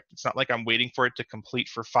running script. It's not like I'm waiting for it to complete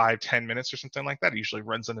for 5-10 minutes or something like that. It usually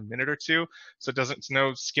runs in a minute or two. So it's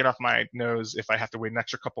no skin off my nose if I have to wait an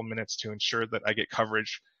extra couple minutes to ensure that I get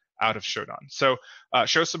coverage out of Shodan. So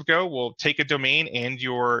show sub go will take a domain and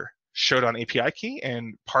your Shodan API key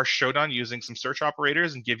and parse Shodan using some search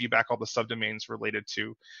operators and give you back all the subdomains related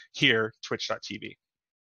to here, twitch.tv.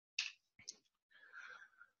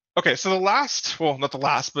 Okay, so not the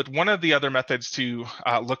last, but one of the other methods to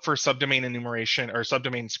look for subdomain enumeration or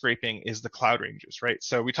subdomain scraping is the cloud ranges, right?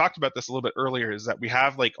 So we talked about this a little bit earlier, is that we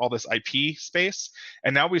have like all this IP space,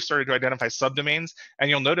 and now we've started to identify subdomains, and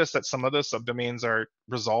you'll notice that some of those subdomains are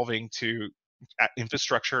resolving to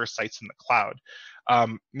infrastructure or sites in the cloud.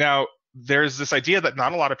 Now, there's this idea that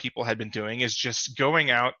not a lot of people had been doing, is just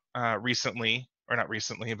going out recently, or not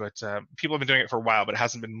recently, but people have been doing it for a while, but it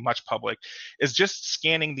hasn't been much public, is just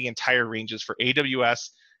scanning the entire ranges for AWS,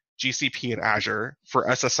 GCP, and Azure for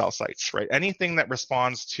SSL sites, right? Anything that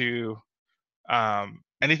responds to, or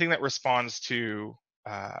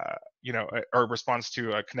responds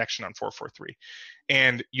to a connection on 443.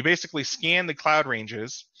 And you basically scan the cloud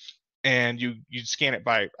ranges, and you scan it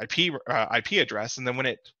by IP address, and then when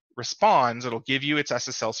it responds, it'll give you its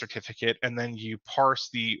SSL certificate, and then you parse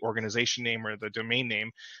the organization name or the domain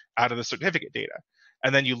name out of the certificate data.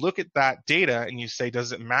 And then you look at that data and you say,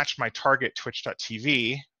 does it match my target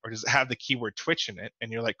twitch.tv, or does it have the keyword Twitch in it?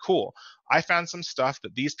 And you're like, cool, I found some stuff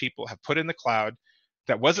that these people have put in the cloud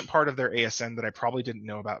that wasn't part of their ASN that I probably didn't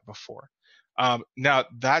know about before. Now,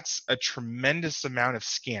 that's a tremendous amount of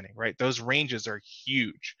scanning, right? Those ranges are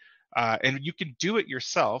huge. And you can do it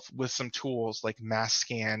yourself with some tools like mass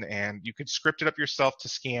scan, and you could script it up yourself to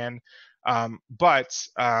scan. And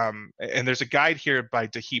there's a guide here by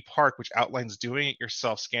Dahi Park which outlines doing it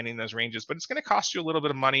yourself, scanning those ranges, but it's going to cost you a little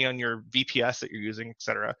bit of money on your VPS that you're using,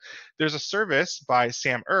 etc. There's a service by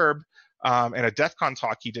Sam Erb and a DEF CON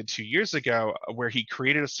talk he did 2 years ago where he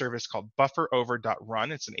created a service called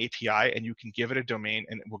bufferover.run. It's an API, and you can give it a domain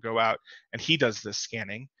and it will go out, and he does this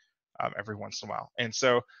scanning every once in a while. And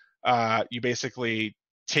so you basically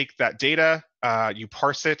take that data, you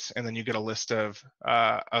parse it, and then you get a list of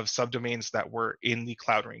subdomains that were in the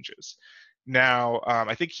cloud ranges. Now,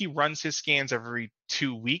 I think he runs his scans every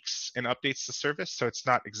 2 weeks and updates the service, so it's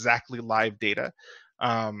not exactly live data.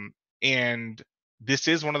 And This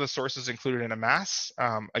is one of the sources included in Amass.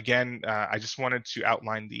 Again, I just wanted to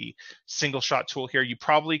outline the single shot tool here. You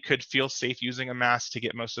probably could feel safe using Amass to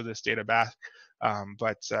get most of this data back,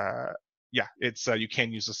 but yeah, it's you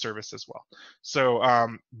can use the service as well. So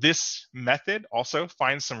this method also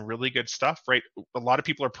finds some really good stuff, right? A lot of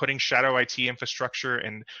people are putting shadow IT infrastructure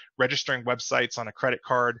and registering websites on a credit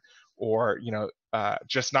card, or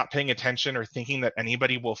just not paying attention or thinking that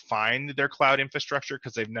anybody will find their cloud infrastructure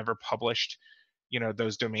because they've never published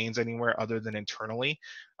those domains anywhere other than internally.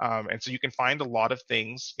 And so you can find a lot of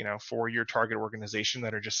things for your target organization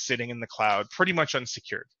that are just sitting in the cloud pretty much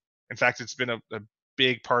unsecured. In fact, it's been a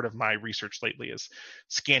big part of my research lately is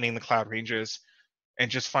scanning the cloud ranges and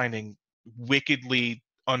just finding wickedly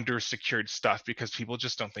undersecured stuff because people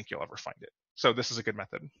just don't think you'll ever find it. So this is a good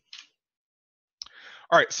method.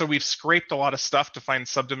 All right, so we've scraped a lot of stuff to find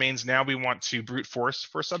subdomains. Now we want to brute force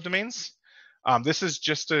for subdomains. This is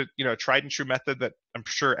just a tried and true method that I'm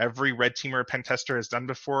sure every red teamer pen tester has done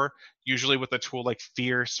before, usually with a tool like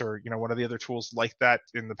Fierce or one of the other tools like that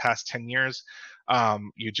in the past 10 years.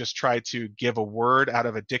 You just try to give a word out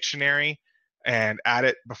of a dictionary and add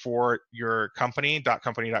it before your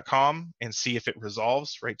company.com and see if it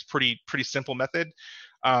resolves, right? It's pretty simple method.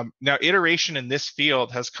 Now, iteration in this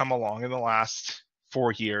field has come along in the last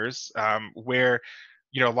 4 years, where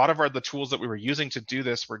a lot of the tools that we were using to do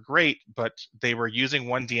this were great, but they were using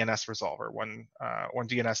one DNS resolver, one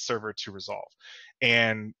DNS server to resolve,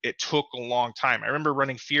 and it took a long time. I remember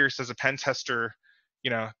running Fierce as a pen tester,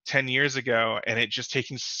 10 years ago, and it just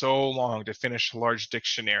taking so long to finish a large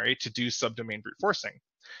dictionary to do subdomain brute forcing.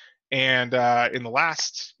 And in the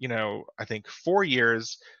last, I think 4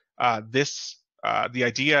 years, the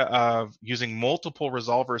idea of using multiple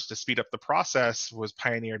resolvers to speed up the process was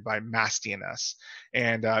pioneered by Mass DNS.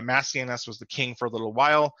 And Mass DNS was the king for a little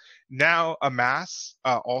while. Now Amass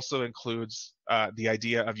also includes the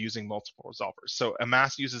idea of using multiple resolvers. So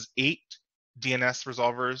Amass uses 8 DNS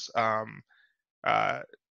resolvers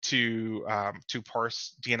to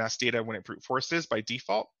parse DNS data when it brute forces by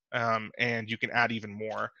default. And you can add even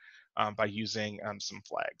more by using some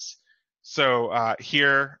flags. So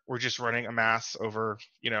here we're just running Amass over,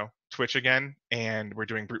 Twitch again, and we're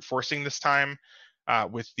doing brute forcing this time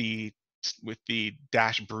with the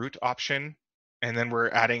 -brute option, and then we're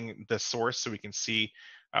adding the source so we can see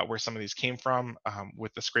where some of these came from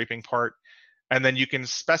with the scraping part. And then you can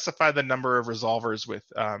specify the number of resolvers with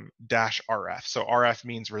 -rf. So RF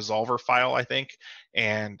means resolver file, I think,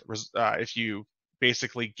 and if you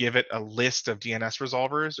basically give it a list of DNS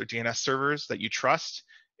resolvers or DNS servers that you trust,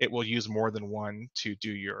 it will use more than one to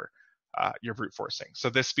do your brute forcing. So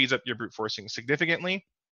this speeds up your brute forcing significantly.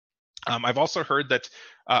 I've also heard that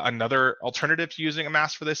another alternative to using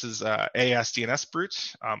Amass for this is AS DNS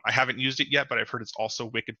brute. I haven't used it yet, but I've heard it's also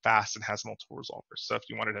wicked fast and has multiple resolvers. So if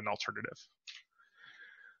you wanted an alternative.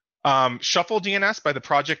 Shuffle DNS by the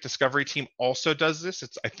project discovery team also does this.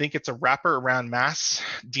 I think it's a wrapper around Mass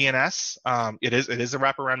DNS. It is a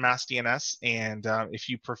wrapper around Mass DNS, and if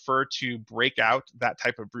you prefer to break out that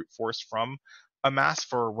type of brute force from Amass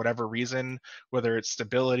for whatever reason, whether it's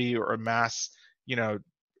stability or Amass,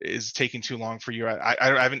 is taking too long for you. I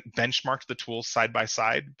haven't benchmarked the tools side by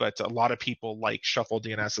side, but a lot of people like Shuffle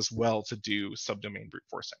DNS as well to do subdomain brute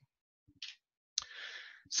forcing.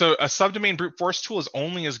 So a subdomain brute force tool is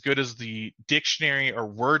only as good as the dictionary or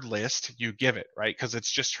word list you give it, right? Because it's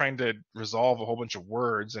just trying to resolve a whole bunch of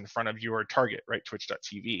words in front of your target, right?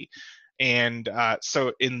 Twitch.tv. And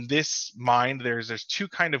so in this mind, there's 2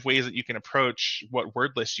 kind of ways that you can approach what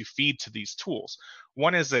word lists you feed to these tools.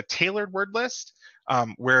 One is a tailored word list,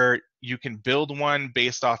 where you can build one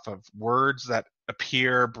based off of words that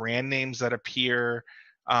appear, brand names that appear,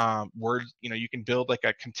 you can build like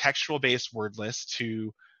a contextual based word list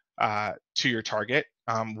to your target,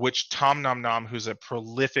 which Tom Nom Nom, who's a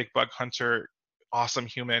prolific bug hunter, awesome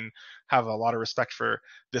human, have a lot of respect for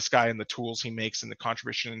this guy and the tools he makes and the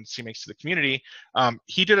contributions he makes to the community.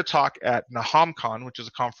 He did a talk at NahamCon, which is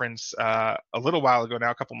a conference a little while ago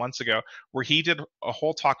now, a couple months ago, where he did a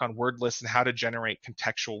whole talk on word lists and how to generate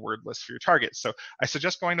contextual word lists for your target. So I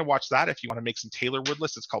suggest going to watch that if you want to make some tailored word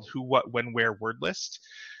lists. It's called Who, What, When, Where word list.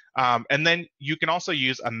 And then you can also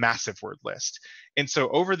use a massive word list. And so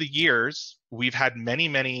over the years, we've had many,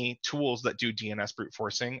 many tools that do DNS brute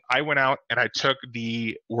forcing. I went out and I took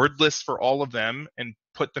the word list for all of them and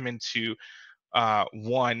put them into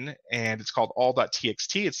one, and it's called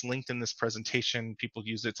all.txt. It's linked in this presentation. People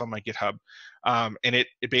use it. It's on my GitHub. And it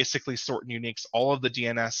basically sort and uniques all of the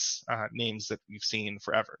DNS names that we've seen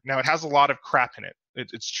forever. Now, it has a lot of crap in it.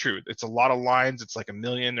 It's true. It's a lot of lines. It's like 1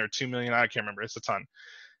 million or 2 million. I can't remember. It's a ton.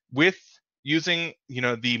 With using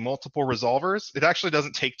the multiple resolvers, it actually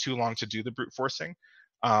doesn't take too long to do the brute forcing.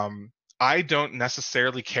 I don't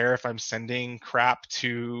necessarily care if I'm sending crap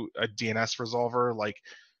to a DNS resolver like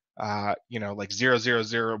like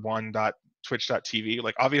 0001.twitch.tv.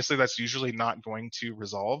 Like obviously that's usually not going to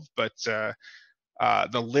resolve, but the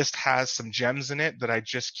list has some gems in it that I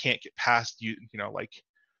just can't get past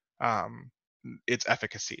its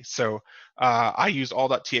efficacy. So I use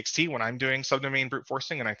all.txt when I'm doing subdomain brute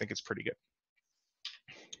forcing, and I think it's pretty good.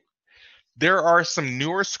 There are some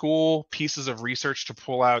newer school pieces of research to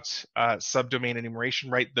pull out subdomain enumeration,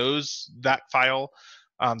 right? That file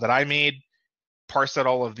that I made parsed out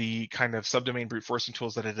all of the kind of subdomain brute forcing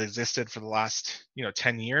tools that had existed for the last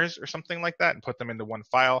 10 years or something like that, and put them into one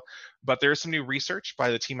file. But there's some new research by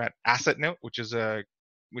the team at AssetNote, which is a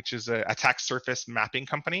attack surface mapping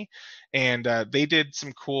company, and they did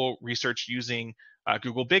some cool research using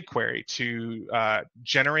Google BigQuery to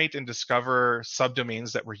generate and discover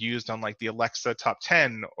subdomains that were used on like the Alexa top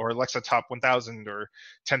 10 or Alexa top 1000 or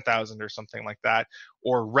 10,000 or something like that,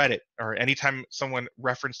 or Reddit, or anytime someone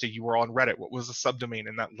referenced a URL on Reddit, what was the subdomain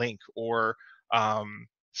in that link, or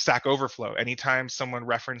Stack Overflow. Anytime someone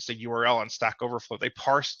referenced a URL on Stack Overflow, they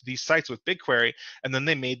parsed these sites with BigQuery, and then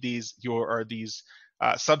they made these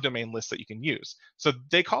subdomain lists that you can use. So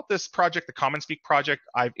they called this project the CommonSpeak project.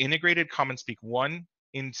 I've integrated CommonSpeak 1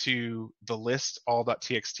 into the list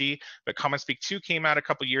all.txt, but CommonSpeak 2 came out a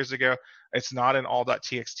couple years ago. It's not in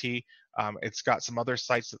all.txt. It's got some other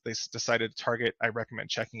sites that they decided to target. I recommend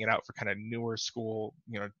checking it out for kind of newer school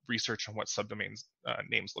research on what subdomains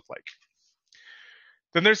names look like.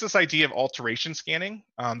 Then there's this idea of alteration scanning.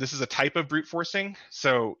 This is a type of brute forcing.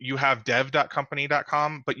 So you have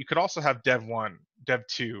dev.company.com, but you could also have dev1,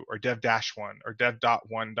 dev2, or dev-1, or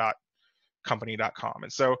dev.1.company.com.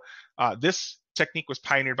 And so this technique was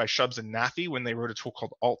pioneered by Shubs and Nafi when they wrote a tool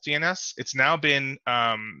called AltDNS. It's now been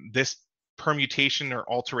this permutation or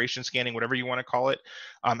alteration scanning, whatever you want to call it,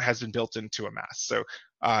 has been built into a mask. So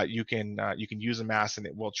you can use a mask, and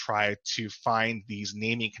it will try to find these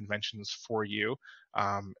naming conventions for you,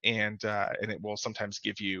 and it will sometimes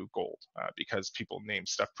give you gold because people name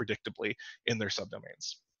stuff predictably in their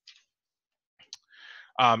subdomains.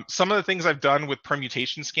 Some of the things I've done with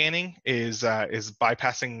permutation scanning is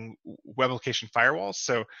bypassing web application firewalls.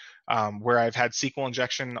 So where I've had SQL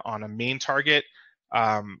injection on a main target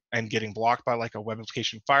and getting blocked by like a web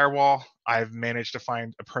application firewall, I've managed to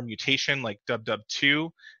find a permutation like dub2,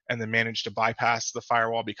 and then managed to bypass the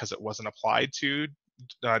firewall because it wasn't applied to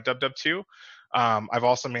dub2. I've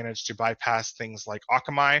also managed to bypass things like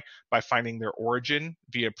Akamai by finding their origin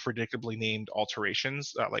via predictably named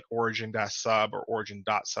alterations like origin-sub or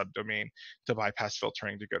origin.subdomain to bypass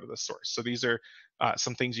filtering to go to the source. So these are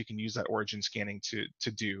some things you can use that origin scanning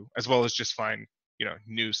to do, as well as just find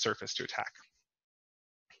new surface to attack.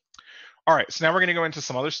 All right, so now we're going to go into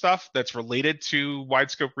some other stuff that's related to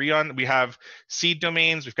wide scope recon. We have seed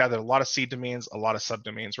domains. We've gathered a lot of seed domains, a lot of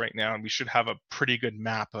subdomains right now, and we should have a pretty good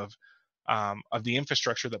map of the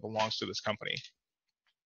infrastructure that belongs to this company.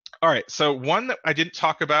 All right, so one that I didn't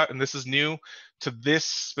talk about, and this is new to this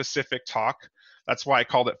specific talk, that's why I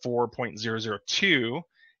called it 4.002,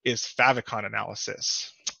 is favicon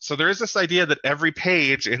analysis. So there is this idea that every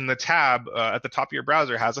page in the tab at the top of your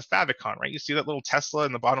browser has a favicon, right? You see that little Tesla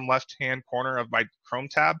in the bottom left-hand corner of my Chrome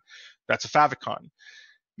tab? That's a favicon.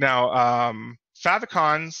 Now,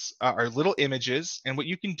 favicons are little images, and what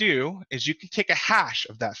you can do is you can take a hash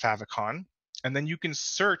of that favicon, and then you can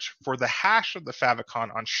search for the hash of the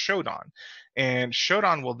favicon on Shodan. And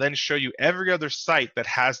Shodan will then show you every other site that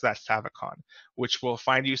has that favicon, which will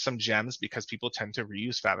find you some gems because people tend to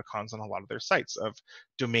reuse favicons on a lot of their sites of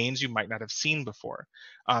domains you might not have seen before.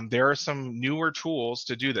 There are some newer tools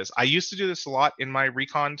to do this. I used to do this a lot in my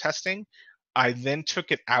recon testing. I then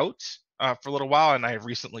took it out for a little while, and I have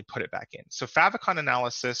recently put it back in. So favicon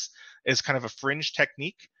analysis is kind of a fringe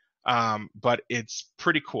technique, but it's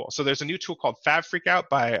pretty cool. So there's a new tool called FavFreakout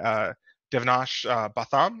by Devnash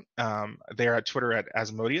Batham. They're at Twitter at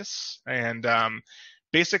Asmodeus. And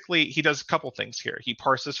basically, he does a couple things here. He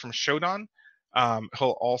parses from Shodan.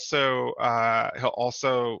 He'll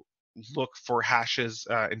also look for hashes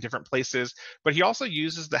in different places, but he also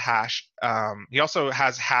uses the hash. He also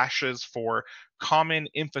has hashes for common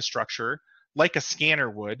infrastructure, like a scanner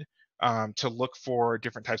would, to look for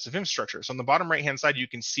different types of infrastructure. So on the bottom right-hand side, you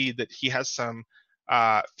can see that he has some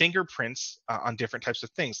fingerprints on different types of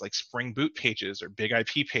things like Spring Boot pages or Big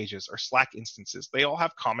IP pages or Slack instances. They all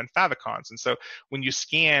have common favicons. And so when you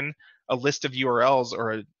scan a list of URLs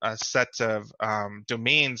or a set of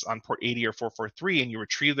domains on port 80 or 443, and you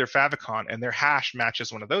retrieve their favicon and their hash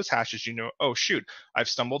matches one of those hashes, you know, oh shoot, I've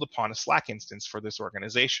stumbled upon a Slack instance for this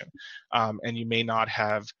organization. And you may not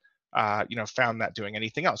have found that doing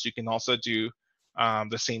anything else. You can also do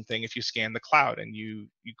the same thing if you scan the cloud and you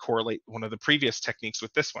correlate one of the previous techniques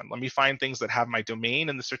with this one. Let me find things that have my domain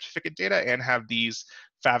and the certificate data and have these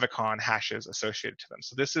favicon hashes associated to them.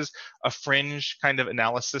 So this is a fringe kind of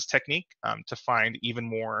analysis technique to find even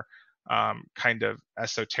more kind of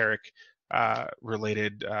esoteric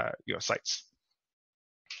related sites.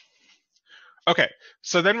 Okay,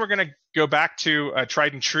 so then we're going to go back to a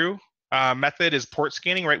tried and true method is port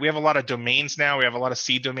scanning, right? We have a lot of domains now. We have a lot of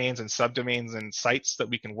seed domains and subdomains and sites that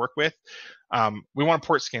we can work with. We want to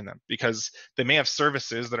port scan them because they may have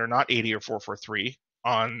services that are not 80 or 443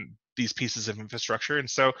 on these pieces of infrastructure. And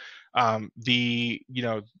so the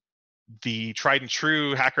tried and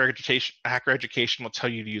true hacker education will tell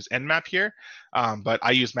you to use Nmap here, but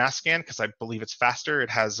I use masscan because I believe it's faster. It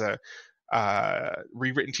has a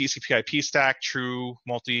rewritten TCP/IP stack, true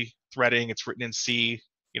multi-threading. It's written in C.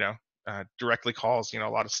 Directly calls, a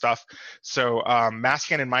lot of stuff. So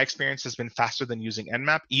masscan, in my experience, has been faster than using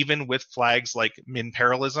Nmap, even with flags like min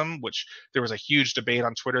parallelism, which there was a huge debate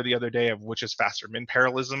on Twitter the other day of which is faster, min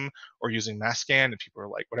parallelism or using masscan, and people are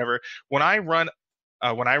like, whatever. When I run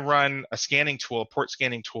a scanning tool, a port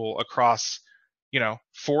scanning tool across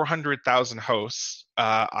 400,000 hosts,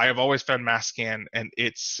 I have always found masscan and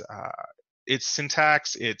its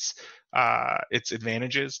syntax, its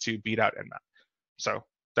advantages to beat out Nmap. So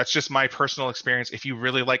that's just my personal experience. If you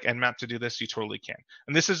really like Nmap to do this, you totally can.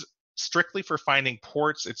 And this is strictly for finding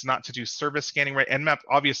ports. It's not to do service scanning, right? Nmap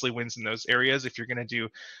obviously wins in those areas. If you're going to do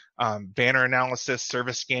banner analysis,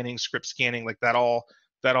 service scanning, script scanning, like that all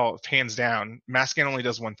hands down. Masscan only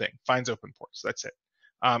does one thing: finds open ports. That's it.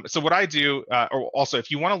 So what I do, or also if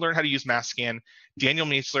you want to learn how to use masscan, Daniel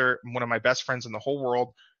Meisler, one of my best friends in the whole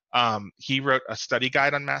world, he wrote a study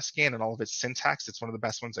guide on masscan and all of its syntax. It's one of the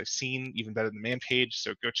best ones I've seen, even better than the man page.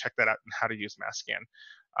 So go check that out and how to use masscan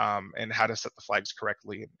and how to set the flags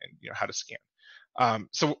correctly and how to scan.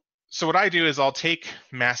 So what I do is I'll take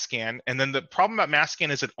masscan, and then the problem about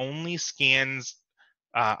masscan is it only scans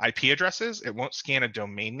IP addresses. It won't scan a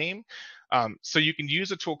domain name. So you can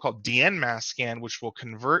use a tool called dnmasscan, which will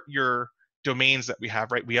convert your domains that we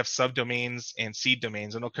have, right? We have subdomains and seed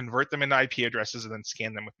domains, and it'll convert them into IP addresses and then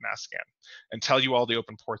scan them with masscan and tell you all the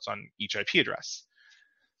open ports on each IP address.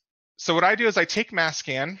 So what I do is I take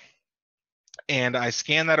masscan and I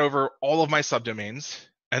scan that over all of my subdomains,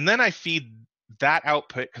 and then I feed that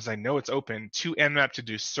output, because I know it's open, to Nmap to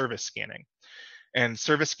do service scanning. And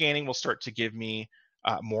service scanning will start to give me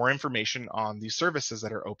more information on the services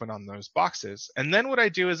that are open on those boxes. And then what I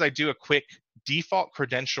do is I do a quick default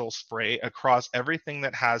credential spray across everything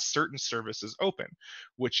that has certain services open,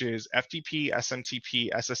 which is FTP, SMTP,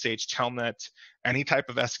 SSH, Telnet, any type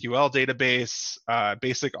of SQL database,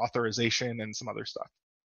 basic authorization, and some other stuff.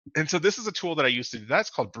 And so this is a tool that I use to do that. It's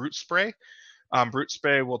called Brute Spray. Brute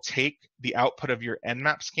Spray will take the output of your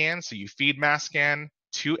Nmap scan. So you feed masscan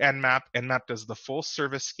to Nmap. Nmap does the full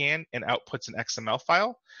service scan and outputs an XML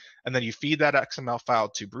file. And then you feed that XML file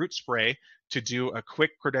to Brute Spray to do a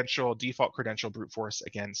quick default credential brute force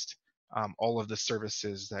against all of the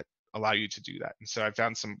services that allow you to do that. And so I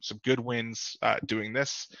found some good wins doing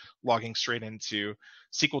this, logging straight into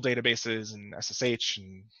SQL databases and SSH,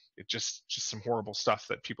 and it just some horrible stuff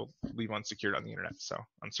that people leave unsecured on the internet, so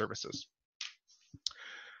on services.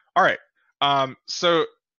 All right, so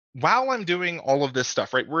while I'm doing all of this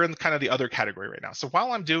stuff, right, we're in kind of the other category right now. So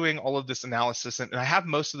while I'm doing all of this analysis, and I have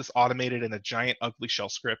most of this automated in a giant ugly shell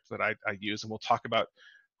script that I use, and we'll talk about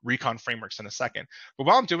recon frameworks in a second. But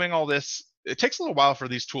while I'm doing all this, it takes a little while for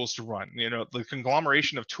these tools to run. The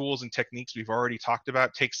conglomeration of tools and techniques we've already talked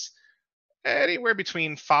about takes anywhere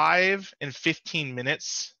between 5 and 15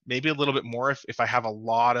 minutes, maybe a little bit more if I have a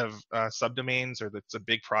lot of subdomains or that's a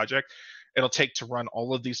big project. It'll take to run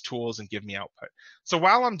all of these tools and give me output. So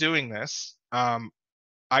while I'm doing this,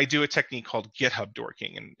 I do a technique called GitHub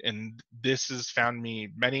dorking, and this has found me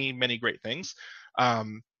many, many great things. What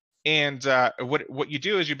you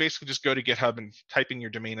do is you basically just go to GitHub and type in your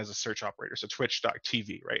domain as a search operator, so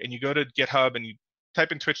twitch.tv, right? And you go to GitHub and you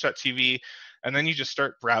type in twitch.tv, and then you just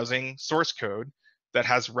start browsing source code that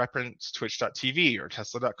has reference twitch.tv or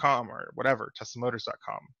tesla.com or whatever,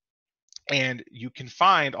 teslamotors.com. And you can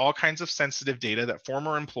find all kinds of sensitive data that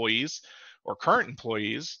former employees or current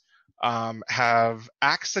employees have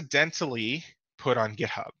accidentally put on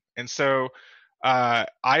GitHub. And so I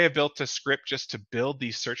have built a script just to build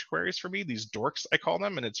these search queries for me, these dorks, I call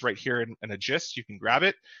them, and it's right here in a gist. You can grab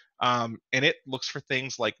it. And it looks for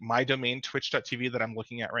things like my domain twitch.tv that I'm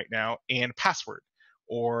looking at right now and password,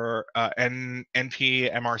 or np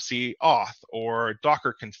mrc auth, or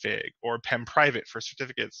docker config, or pem private for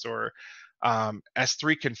certificates, or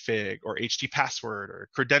S3 config, or HT password, or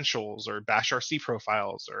credentials, or bash RC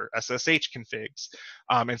profiles, or SSH configs.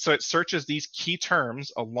 And so it searches these key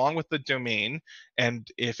terms along with the domain. And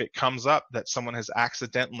if it comes up that someone has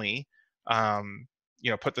accidentally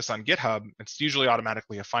put this on GitHub, it's usually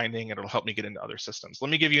automatically a finding, and it'll help me get into other systems. Let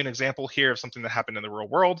me give you an example here of something that happened in the real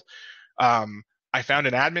world. I found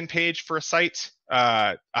an admin page for a site.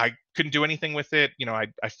 I couldn't do anything with it. I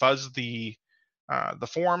fuzzed the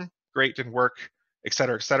form. Great, didn't work, et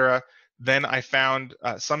cetera, et cetera. Then I found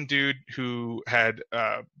some dude who had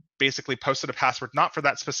basically posted a password, not for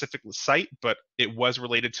that specific site, but it was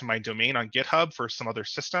related to my domain on GitHub for some other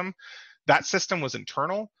system. That system was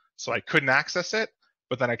internal, so I couldn't access it.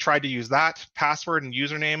 But then I tried to use that password and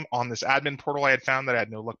username on this admin portal I had found that I had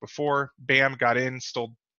no luck before. Bam, got in,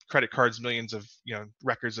 stole credit cards, millions of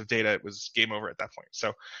records of data. It was game over at that point.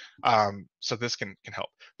 So, so this can help.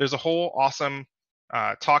 There's a whole awesome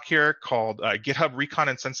talk here called GitHub Recon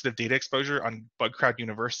and Sensitive Data Exposure on Bugcrowd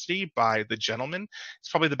University by the gentleman. It's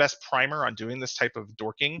probably the best primer on doing this type of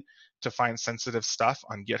dorking to find sensitive stuff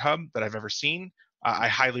on GitHub that I've ever seen. I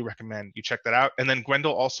highly recommend you check that out. And then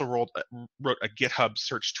Gwendol also wrote a GitHub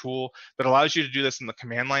search tool that allows you to do this in the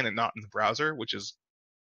command line and not in the browser, which is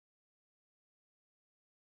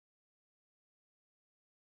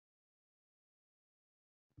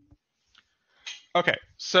okay.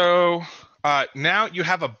 So now you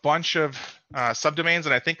have a bunch of subdomains,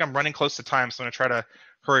 and I think I'm running close to time, so I'm going to try to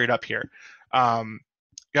hurry it up here. You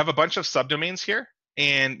have a bunch of subdomains here,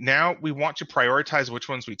 and now we want to prioritize which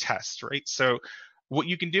ones we test, right? So what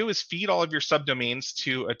you can do is feed all of your subdomains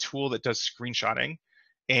to a tool that does screenshotting.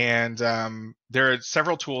 And there are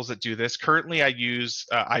several tools that do this. Currently, I use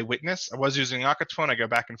Eyewitness. I was using Aquatone. I go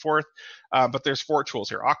back and forth. But there's 4 tools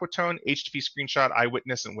here: Aquatone, HTTP Screenshot,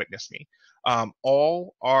 Eyewitness, and Witness Me.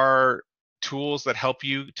 All are tools that help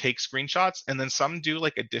you take screenshots, and then some do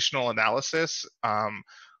like additional analysis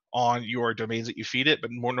on your domains that you feed it.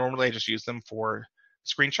 But more normally, I just use them for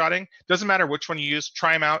screenshotting. Doesn't matter which one you use.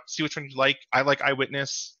 Try them out. See which one you like. I like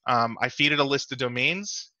Eyewitness. I feed it a list of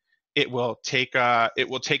domains. It will take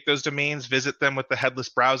those domains, visit them with the headless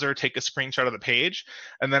browser, take a screenshot of the page,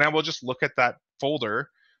 and then I will just look at that folder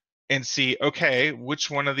and see, okay, which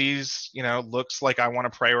one of these, looks like I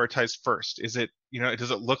want to prioritize first. Is it,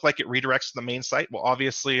 does it look like it redirects to the main site? Well,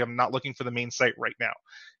 obviously, I'm not looking for the main site right now.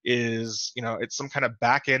 It's some kind of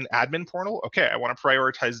back-end admin portal? Okay, I want to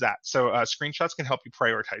prioritize that. So screenshots can help you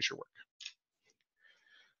prioritize your work.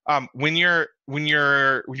 When you're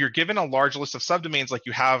given a large list of subdomains like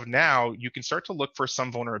you have now, you can start to look for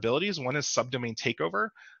some vulnerabilities. One is subdomain takeover.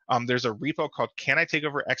 There's a repo called Can I Take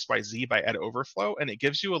Over XYZ by Ed Overflow, and it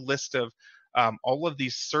gives you a list of all of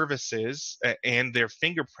these services and their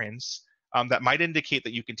fingerprints that might indicate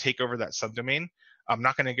that you can take over that subdomain. I'm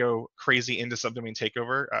not going to go crazy into subdomain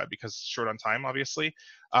takeover because it's short on time, obviously.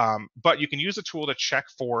 But you can use a tool to check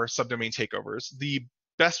for subdomain takeovers. The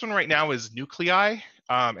best one right now is Nuclei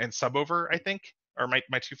and Subover, I think, are my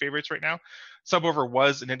 2 favorites right now. Subover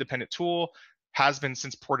was an independent tool, has been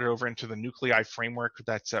since ported over into the Nuclei framework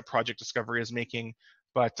that Project Discovery is making.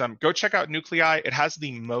 But go check out Nuclei. It has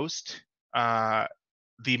the most subdomain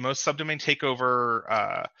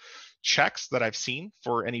takeover checks that I've seen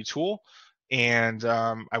for any tool. And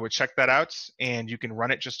I would check that out, and you can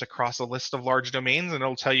run it just across a list of large domains, and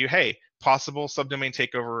it'll tell you, hey, possible subdomain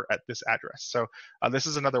takeover at this address. So this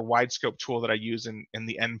is another wide scope tool that I use in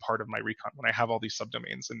the end part of my recon when I have all these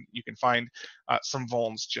subdomains, and you can find some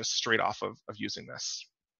vulns just straight off of using this.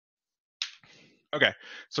 Okay,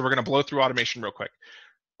 so we're going to blow through automation real quick.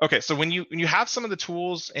 Okay, so when you have some of the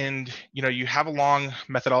tools and you have a long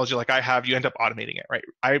methodology like I have, you end up automating it, right?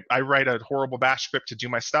 I write a horrible bash script to do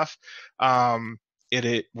my stuff.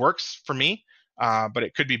 It works for me, but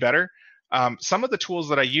it could be better. Some of the tools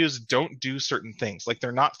that I use don't do certain things, like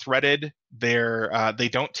they're not threaded. They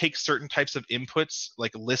don't take certain types of inputs,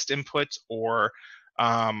 like list inputs or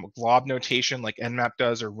glob notation like Nmap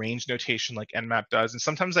does, or range notation like Nmap does. And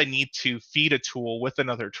sometimes I need to feed a tool with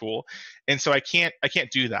another tool, and so I can't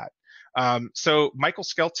do that. So Michael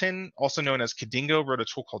Skelton, also known as Kadingo, wrote a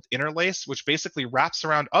tool called Interlace, which basically wraps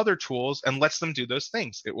around other tools and lets them do those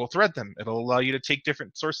things. It will thread them. It'll allow you to take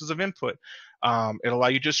different sources of input. It'll allow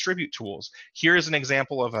you to distribute tools. Here's an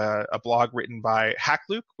example of a blog written by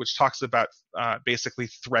HackLuke, which talks about basically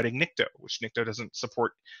threading Nikto, which Nikto doesn't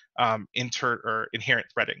support inherent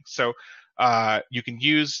threading. So you can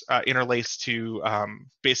use interlace to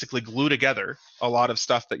basically glue together a lot of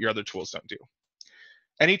stuff that your other tools don't do.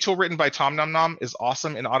 Any tool written by Tom Nom Nom is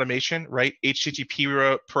awesome in automation, right?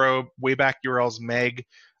 HTTP probe, Wayback URLs, Meg.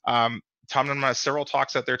 Tom Nom Nom has several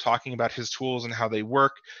talks out there talking about his tools and how they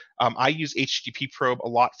work. I use HTTP probe a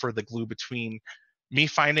lot for the glue between me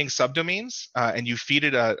finding subdomains, and you feed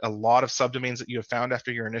it a lot of subdomains that you have found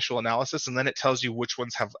after your initial analysis, and then it tells you which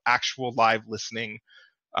ones have actual live listening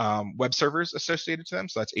web servers associated to them.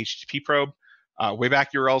 So that's HTTP probe. Wayback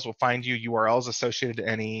URLs will find you URLs associated to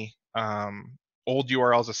any old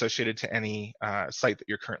URLs associated to any site that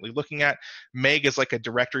you're currently looking at. Meg is like a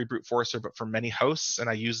directory brute forcer, but for many hosts, and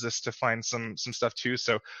I use this to find some stuff too.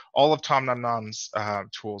 So all of Tom Nom Nom's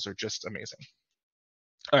tools are just amazing.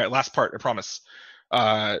 All right, last part, I promise.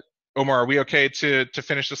 Omar, are we okay to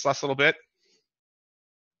finish this last little bit?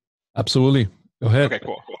 Absolutely. Go ahead. Okay,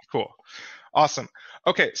 cool. Awesome.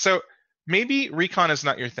 Okay, so maybe recon is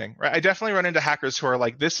not your thing, right? I definitely run into hackers who are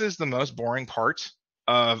like, this is the most boring part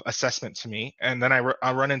of assessment to me. And then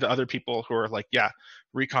I run into other people who are like, yeah,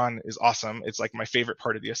 recon is awesome. It's like my favorite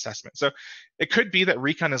part of the assessment. So it could be that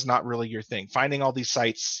recon is not really your thing. Finding all these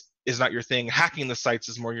sites is not your thing. Hacking the sites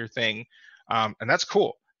is more your thing. And that's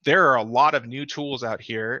cool. There are a lot of new tools out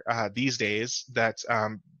here these days that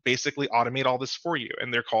basically automate all this for you,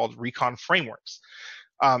 and they're called recon frameworks.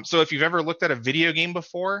 So if you've ever looked at a video game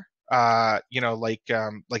before, like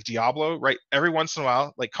Diablo, right? Every once in a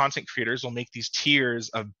while, like content creators will make these tiers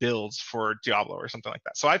of builds for Diablo or something like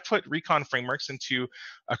that. So I've put recon frameworks into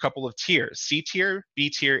a couple of tiers: C tier, B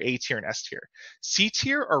tier, A tier, and S tier. C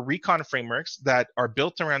tier are recon frameworks that are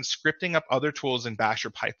built around scripting up other tools in Bash or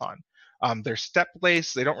Python. They're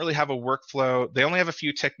step-based. They don't really have a workflow. They only have a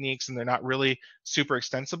few techniques, and they're not really super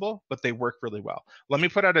extensible, but they work really well. Let me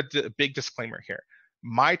put out a big disclaimer here.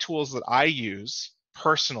 My tools that I use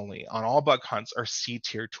personally on all bug hunts are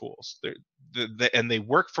C-tier tools. And they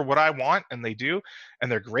work for what I want, and they do,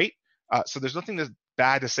 and they're great. So there's nothing that's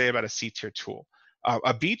bad to say about a C-tier tool.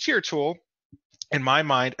 A B-tier tool, in my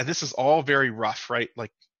mind, and this is all very rough, right?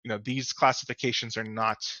 Like, these classifications are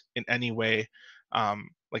not in any way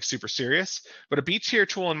like super serious, but a B tier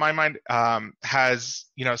tool in my mind has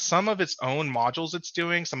some of its own modules it's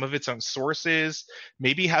doing, some of its own sources,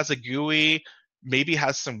 maybe has a GUI, maybe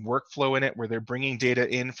has some workflow in it where they're bringing data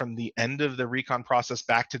in from the end of the recon process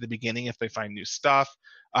back to the beginning if they find new stuff.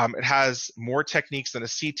 It has more techniques than a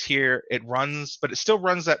C tier. But it still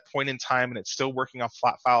runs that point in time, and it's still working off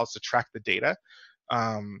flat files to track the data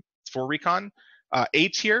for recon. A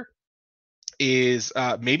tier is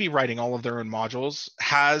maybe writing all of their own modules.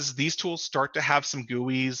 These tools start to have some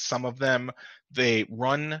GUIs. Some of them, they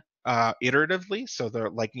run iteratively. So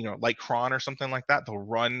they're like cron or something like that. They'll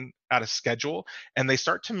run at a schedule, and they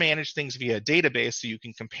start to manage things via a database so you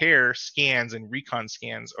can compare scans and recon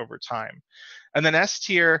scans over time. And then S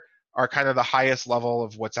tier are kind of the highest level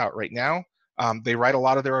of what's out right now. They write a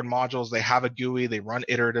lot of their own modules. They have a GUI. They run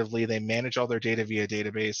iteratively. They manage all their data via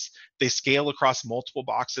database. They scale across multiple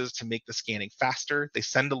boxes to make the scanning faster. They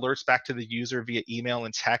send alerts back to the user via email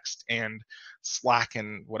and text and Slack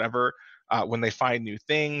and whatever when they find new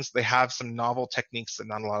things. They have some novel techniques that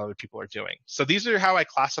not a lot of other people are doing. So these are how I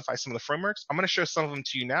classify some of the frameworks. I'm going to show some of them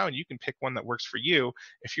to you now, and you can pick one that works for you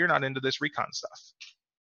if you're not into this recon stuff.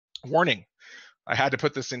 Warning, I had to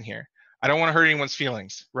put this in here. I don't want to hurt anyone's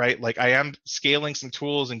feelings, right? Like, I am scaling some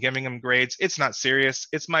tools and giving them grades. It's not serious.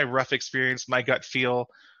 It's my rough experience, my gut feel.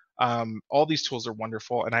 All these tools are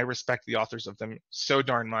wonderful, and I respect the authors of them so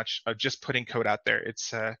darn much. Just putting code out there.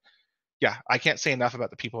 It's, I can't say enough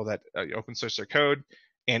about the people that open source their code.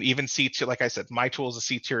 And even C tier, like I said, my tool is a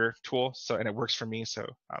C tier tool, and it works for me. So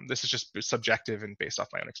this is just subjective and based off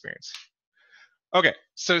my own experience. Okay,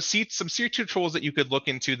 so some C2 tools that you could look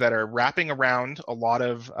into that are wrapping around a lot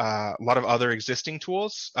of other existing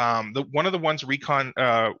tools. One of the ones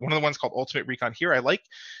called Ultimate Recon here I like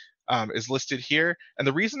is listed here, and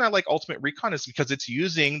the reason I like Ultimate Recon is because it's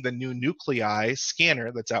using the new nuclei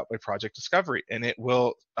scanner that's out by Project Discovery, and it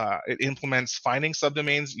implements finding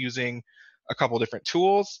subdomains using a couple different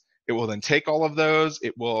tools. It will then take all of those,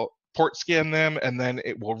 it will port scan them, and then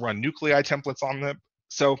it will run nuclei templates on them.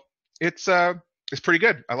 So it's pretty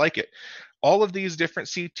good. I like it. All of these different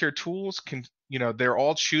C-tier tools they're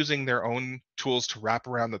all choosing their own tools to wrap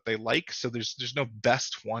around that they like. So there's no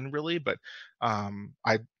best one really, but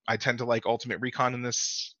I tend to like Ultimate Recon in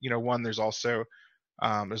this one. There's also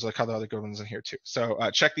there's a couple other good ones in here too. So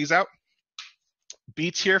check these out.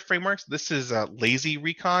 B-tier frameworks. This is Lazy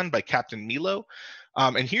Recon by Captain Milo,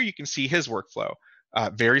 and here you can see his workflow.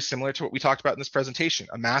 Very similar to what we talked about in this presentation.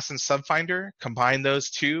 Amass and Subfinder. Combine those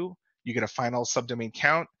two, you get a final subdomain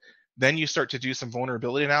count. Then you start to do some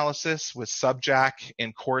vulnerability analysis with Subjack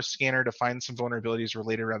and Core Scanner to find some vulnerabilities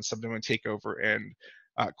related around subdomain takeover and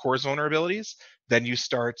Core's vulnerabilities. Then you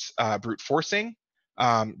start brute forcing.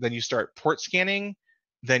 Then you start port scanning.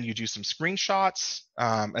 Then you do some screenshots,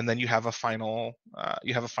 and then you have a final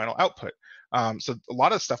output. So a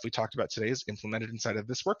lot of stuff we talked about today is implemented inside of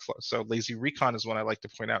this workflow. So lazy recon is one I like to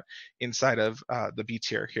point out inside of the B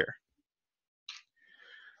tier here.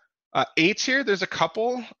 A tier, there's a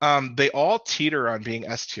couple. They all teeter on being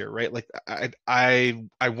S tier, right? Like I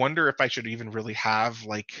wonder if I should even really have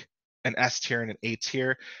like an S tier and an A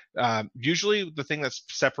tier. Usually the thing that's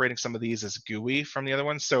separating some of these is GUI from the other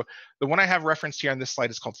ones. So the one I have referenced here on this slide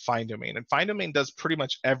is called Find Domain. And Find Domain does pretty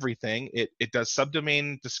much everything. It does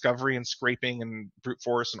subdomain discovery and scraping and brute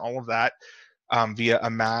force and all of that via a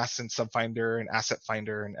mass and subfinder and asset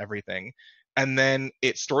finder and everything. And then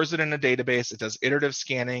it stores it in a database. It does iterative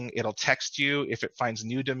scanning. It'll text you if it finds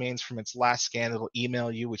new domains from its last scan. It'll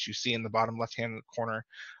email you, which you see in the bottom left-hand corner,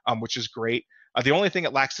 which is great. The only thing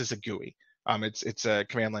it lacks is a GUI. It's a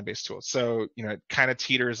command line based tool. So, it kind of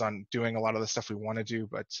teeters on doing a lot of the stuff we want to do.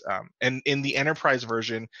 But and in the enterprise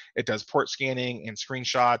version, it does port scanning and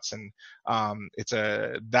screenshots. And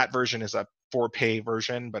that version is a 4-pay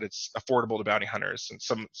version, but it's affordable to bounty hunters. And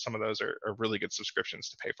some of those are really good subscriptions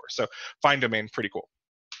to pay for. So Find Domain, pretty cool.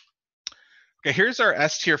 Okay, here's our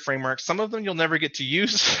S tier framework. Some of them you'll never get to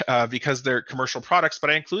use because they're commercial products,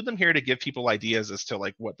 but I include them here to give people ideas as to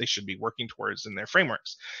like what they should be working towards in their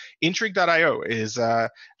frameworks. Intrigue.io is an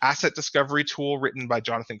asset discovery tool written by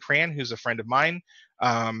Jonathan Cran, who's a friend of mine.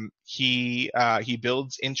 He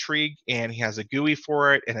builds Intrigue and he has a GUI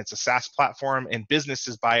for it, and it's a SaaS platform, and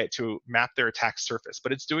businesses buy it to map their attack surface,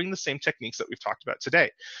 but it's doing the same techniques that we've talked about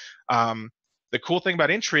today. The cool thing about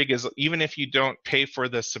Intrigue is even if you don't pay for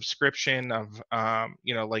the subscription of,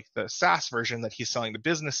 like the SaaS version that he's selling to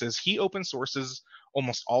businesses, he open sources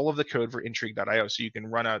almost all of the code for Intrigue.io. So you can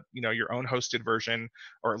run your own hosted version,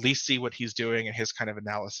 or at least see what he's doing and his kind of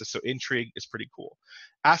analysis. So Intrigue is pretty cool.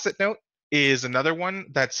 Asset Note is another one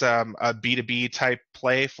that's a B2B type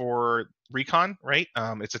play for recon, right?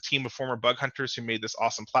 It's a team of former bug hunters who made this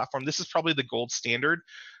awesome platform. This is probably the gold standard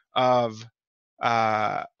of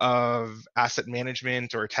asset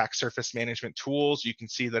management or attack surface management tools. You can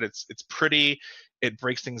see that it's pretty. It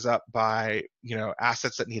breaks things up by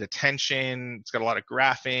assets that need attention. It's got a lot of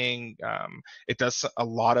graphing. It does a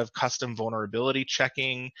lot of custom vulnerability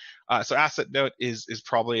checking. So Asset Note is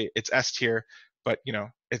probably, it's S tier, but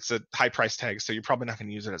it's a high price tag, so you're probably not going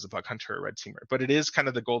to use it as a bug hunter or red teamer. But it is kind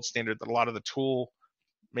of the gold standard that a lot of the tool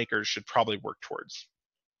makers should probably work towards.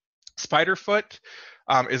 Spiderfoot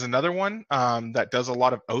is another one that does a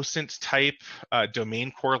lot of OSINT type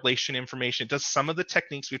domain correlation information. It does some of the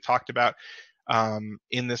techniques we've talked about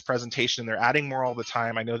in this presentation. They're adding more all the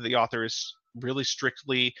time. I know the author is really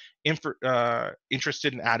strictly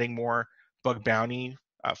interested in adding more bug bounty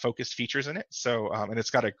focused features in it. So, and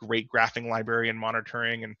it's got a great graphing library and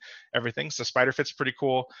monitoring and everything. So Spiderfoot's pretty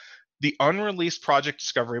cool. The unreleased project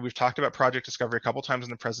discovery, we've talked about project discovery a couple times in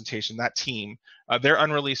the presentation. That team, their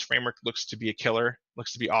unreleased framework looks to be a killer,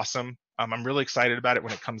 looks to be awesome. I'm really excited about it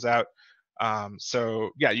when it comes out. So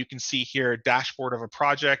yeah, you can see here, dashboard of a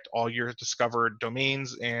project, all your discovered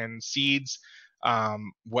domains and seeds,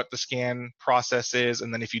 what the scan process is.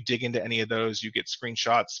 And then if you dig into any of those, you get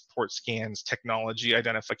screenshots, port scans, technology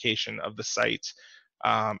identification of the site,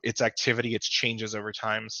 its activity, its changes over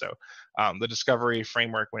time. So the discovery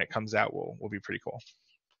framework, when it comes out, will be pretty cool.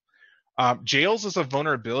 Jails is a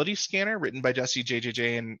vulnerability scanner written by Jesse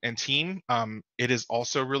JJJ and team. It is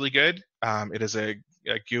also really good. It is a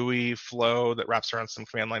GUI flow that wraps around some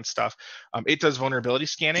command line stuff. It does vulnerability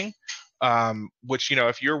scanning, which,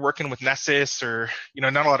 if you're working with Nessus, or,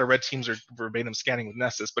 not a lot of red teams are verbatim scanning with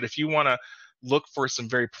Nessus, but if you want to look for some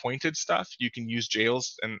very pointed stuff, you can use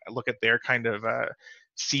Jails and look at their kind of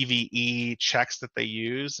CVE checks that they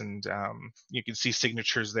use. And you can see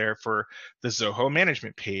signatures there for the Zoho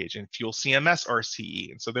management page and Fuel CMS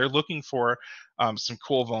RCE. And so they're looking for some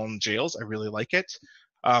cool vuln Jails. I really like it.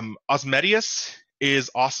 Osmedius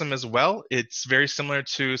is awesome as well. It's very similar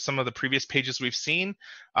to some of the previous pages we've seen.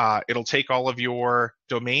 It'll take all of your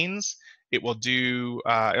domains. It will do,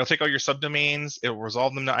 it'll take all your subdomains, it will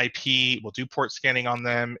resolve them to IP, it will do port scanning on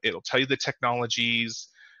them, it'll tell you the technologies,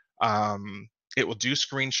 it will do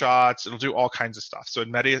screenshots, it'll do all kinds of stuff. So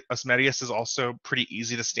Osmedius is also pretty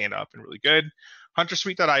easy to stand up and really good.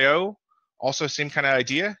 HunterSuite.io, also same kind of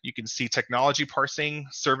idea. You can see technology parsing,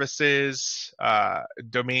 services,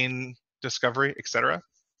 domain discovery, etc.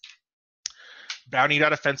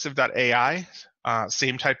 Bounty.offensive.ai,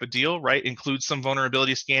 same type of deal, right? Includes some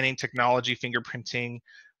vulnerability scanning, technology, fingerprinting,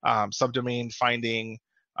 subdomain finding,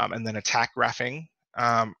 and then attack graphing.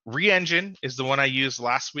 Re-engine is the one I used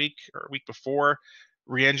last week or week before.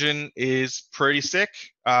 Re-engine is pretty sick.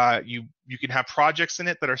 You can have projects in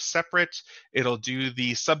it that are separate. It'll do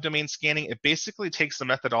the subdomain scanning. It basically takes the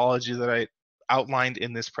methodology that I outlined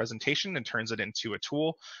in this presentation and turns it into a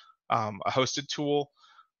tool, a hosted tool.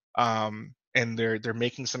 And they're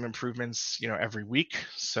making some improvements, every week.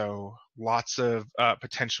 So lots of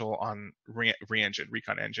potential on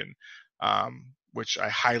recon engine, which I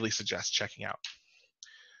highly suggest checking out.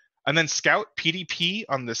 And then Scout PDP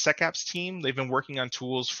on the SecApps team, they've been working on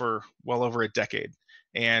tools for well over a decade.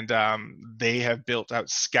 And they have built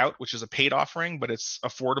out Scout, which is a paid offering, but it's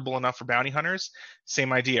affordable enough for bounty hunters.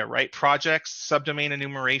 Same idea, right? Projects, subdomain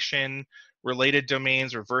enumeration, related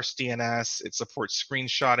domains, reverse DNS. It supports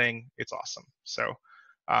screenshotting. It's awesome. So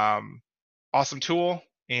awesome tool.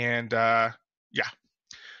 And yeah.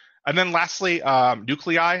 And then lastly,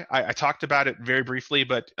 Nuclei. I talked about it very briefly,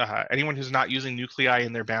 but anyone who's not using Nuclei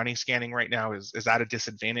in their bounty scanning right now is at a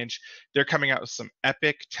disadvantage. They're coming out with some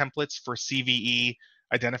epic templates for CVE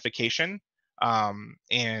identification,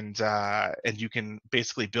 and you can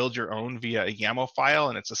basically build your own via a YAML file,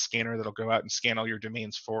 and it's a scanner that'll go out and scan all your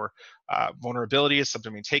domains for vulnerabilities,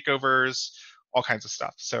 subdomain takeovers, all kinds of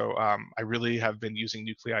stuff. So I really have been using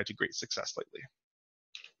Nuclei to great success lately.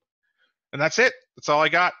 And that's it. That's all I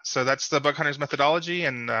got. So that's the Bug Hunters methodology.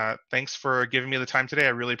 And thanks for giving me the time today.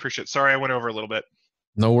 I really appreciate it. Sorry, I went over a little bit.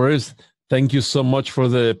 No worries. Thank you so much for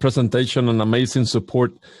the presentation and amazing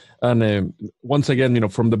support. And once again,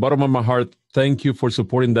 from the bottom of my heart, thank you for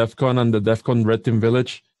supporting DEF CON and the DEF CON Red Team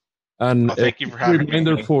Village. And thank you for having me.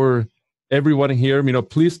 Reminder for everyone here,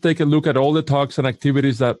 please take a look at all the talks and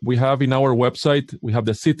activities that we have in our website. We have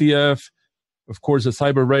the CTF, of course, the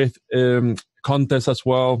Cyber Wraith contest as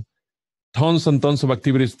well. Tons and tons of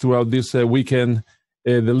activities throughout this weekend.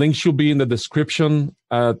 The link should be in the description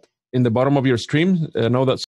in the bottom of your stream. I know that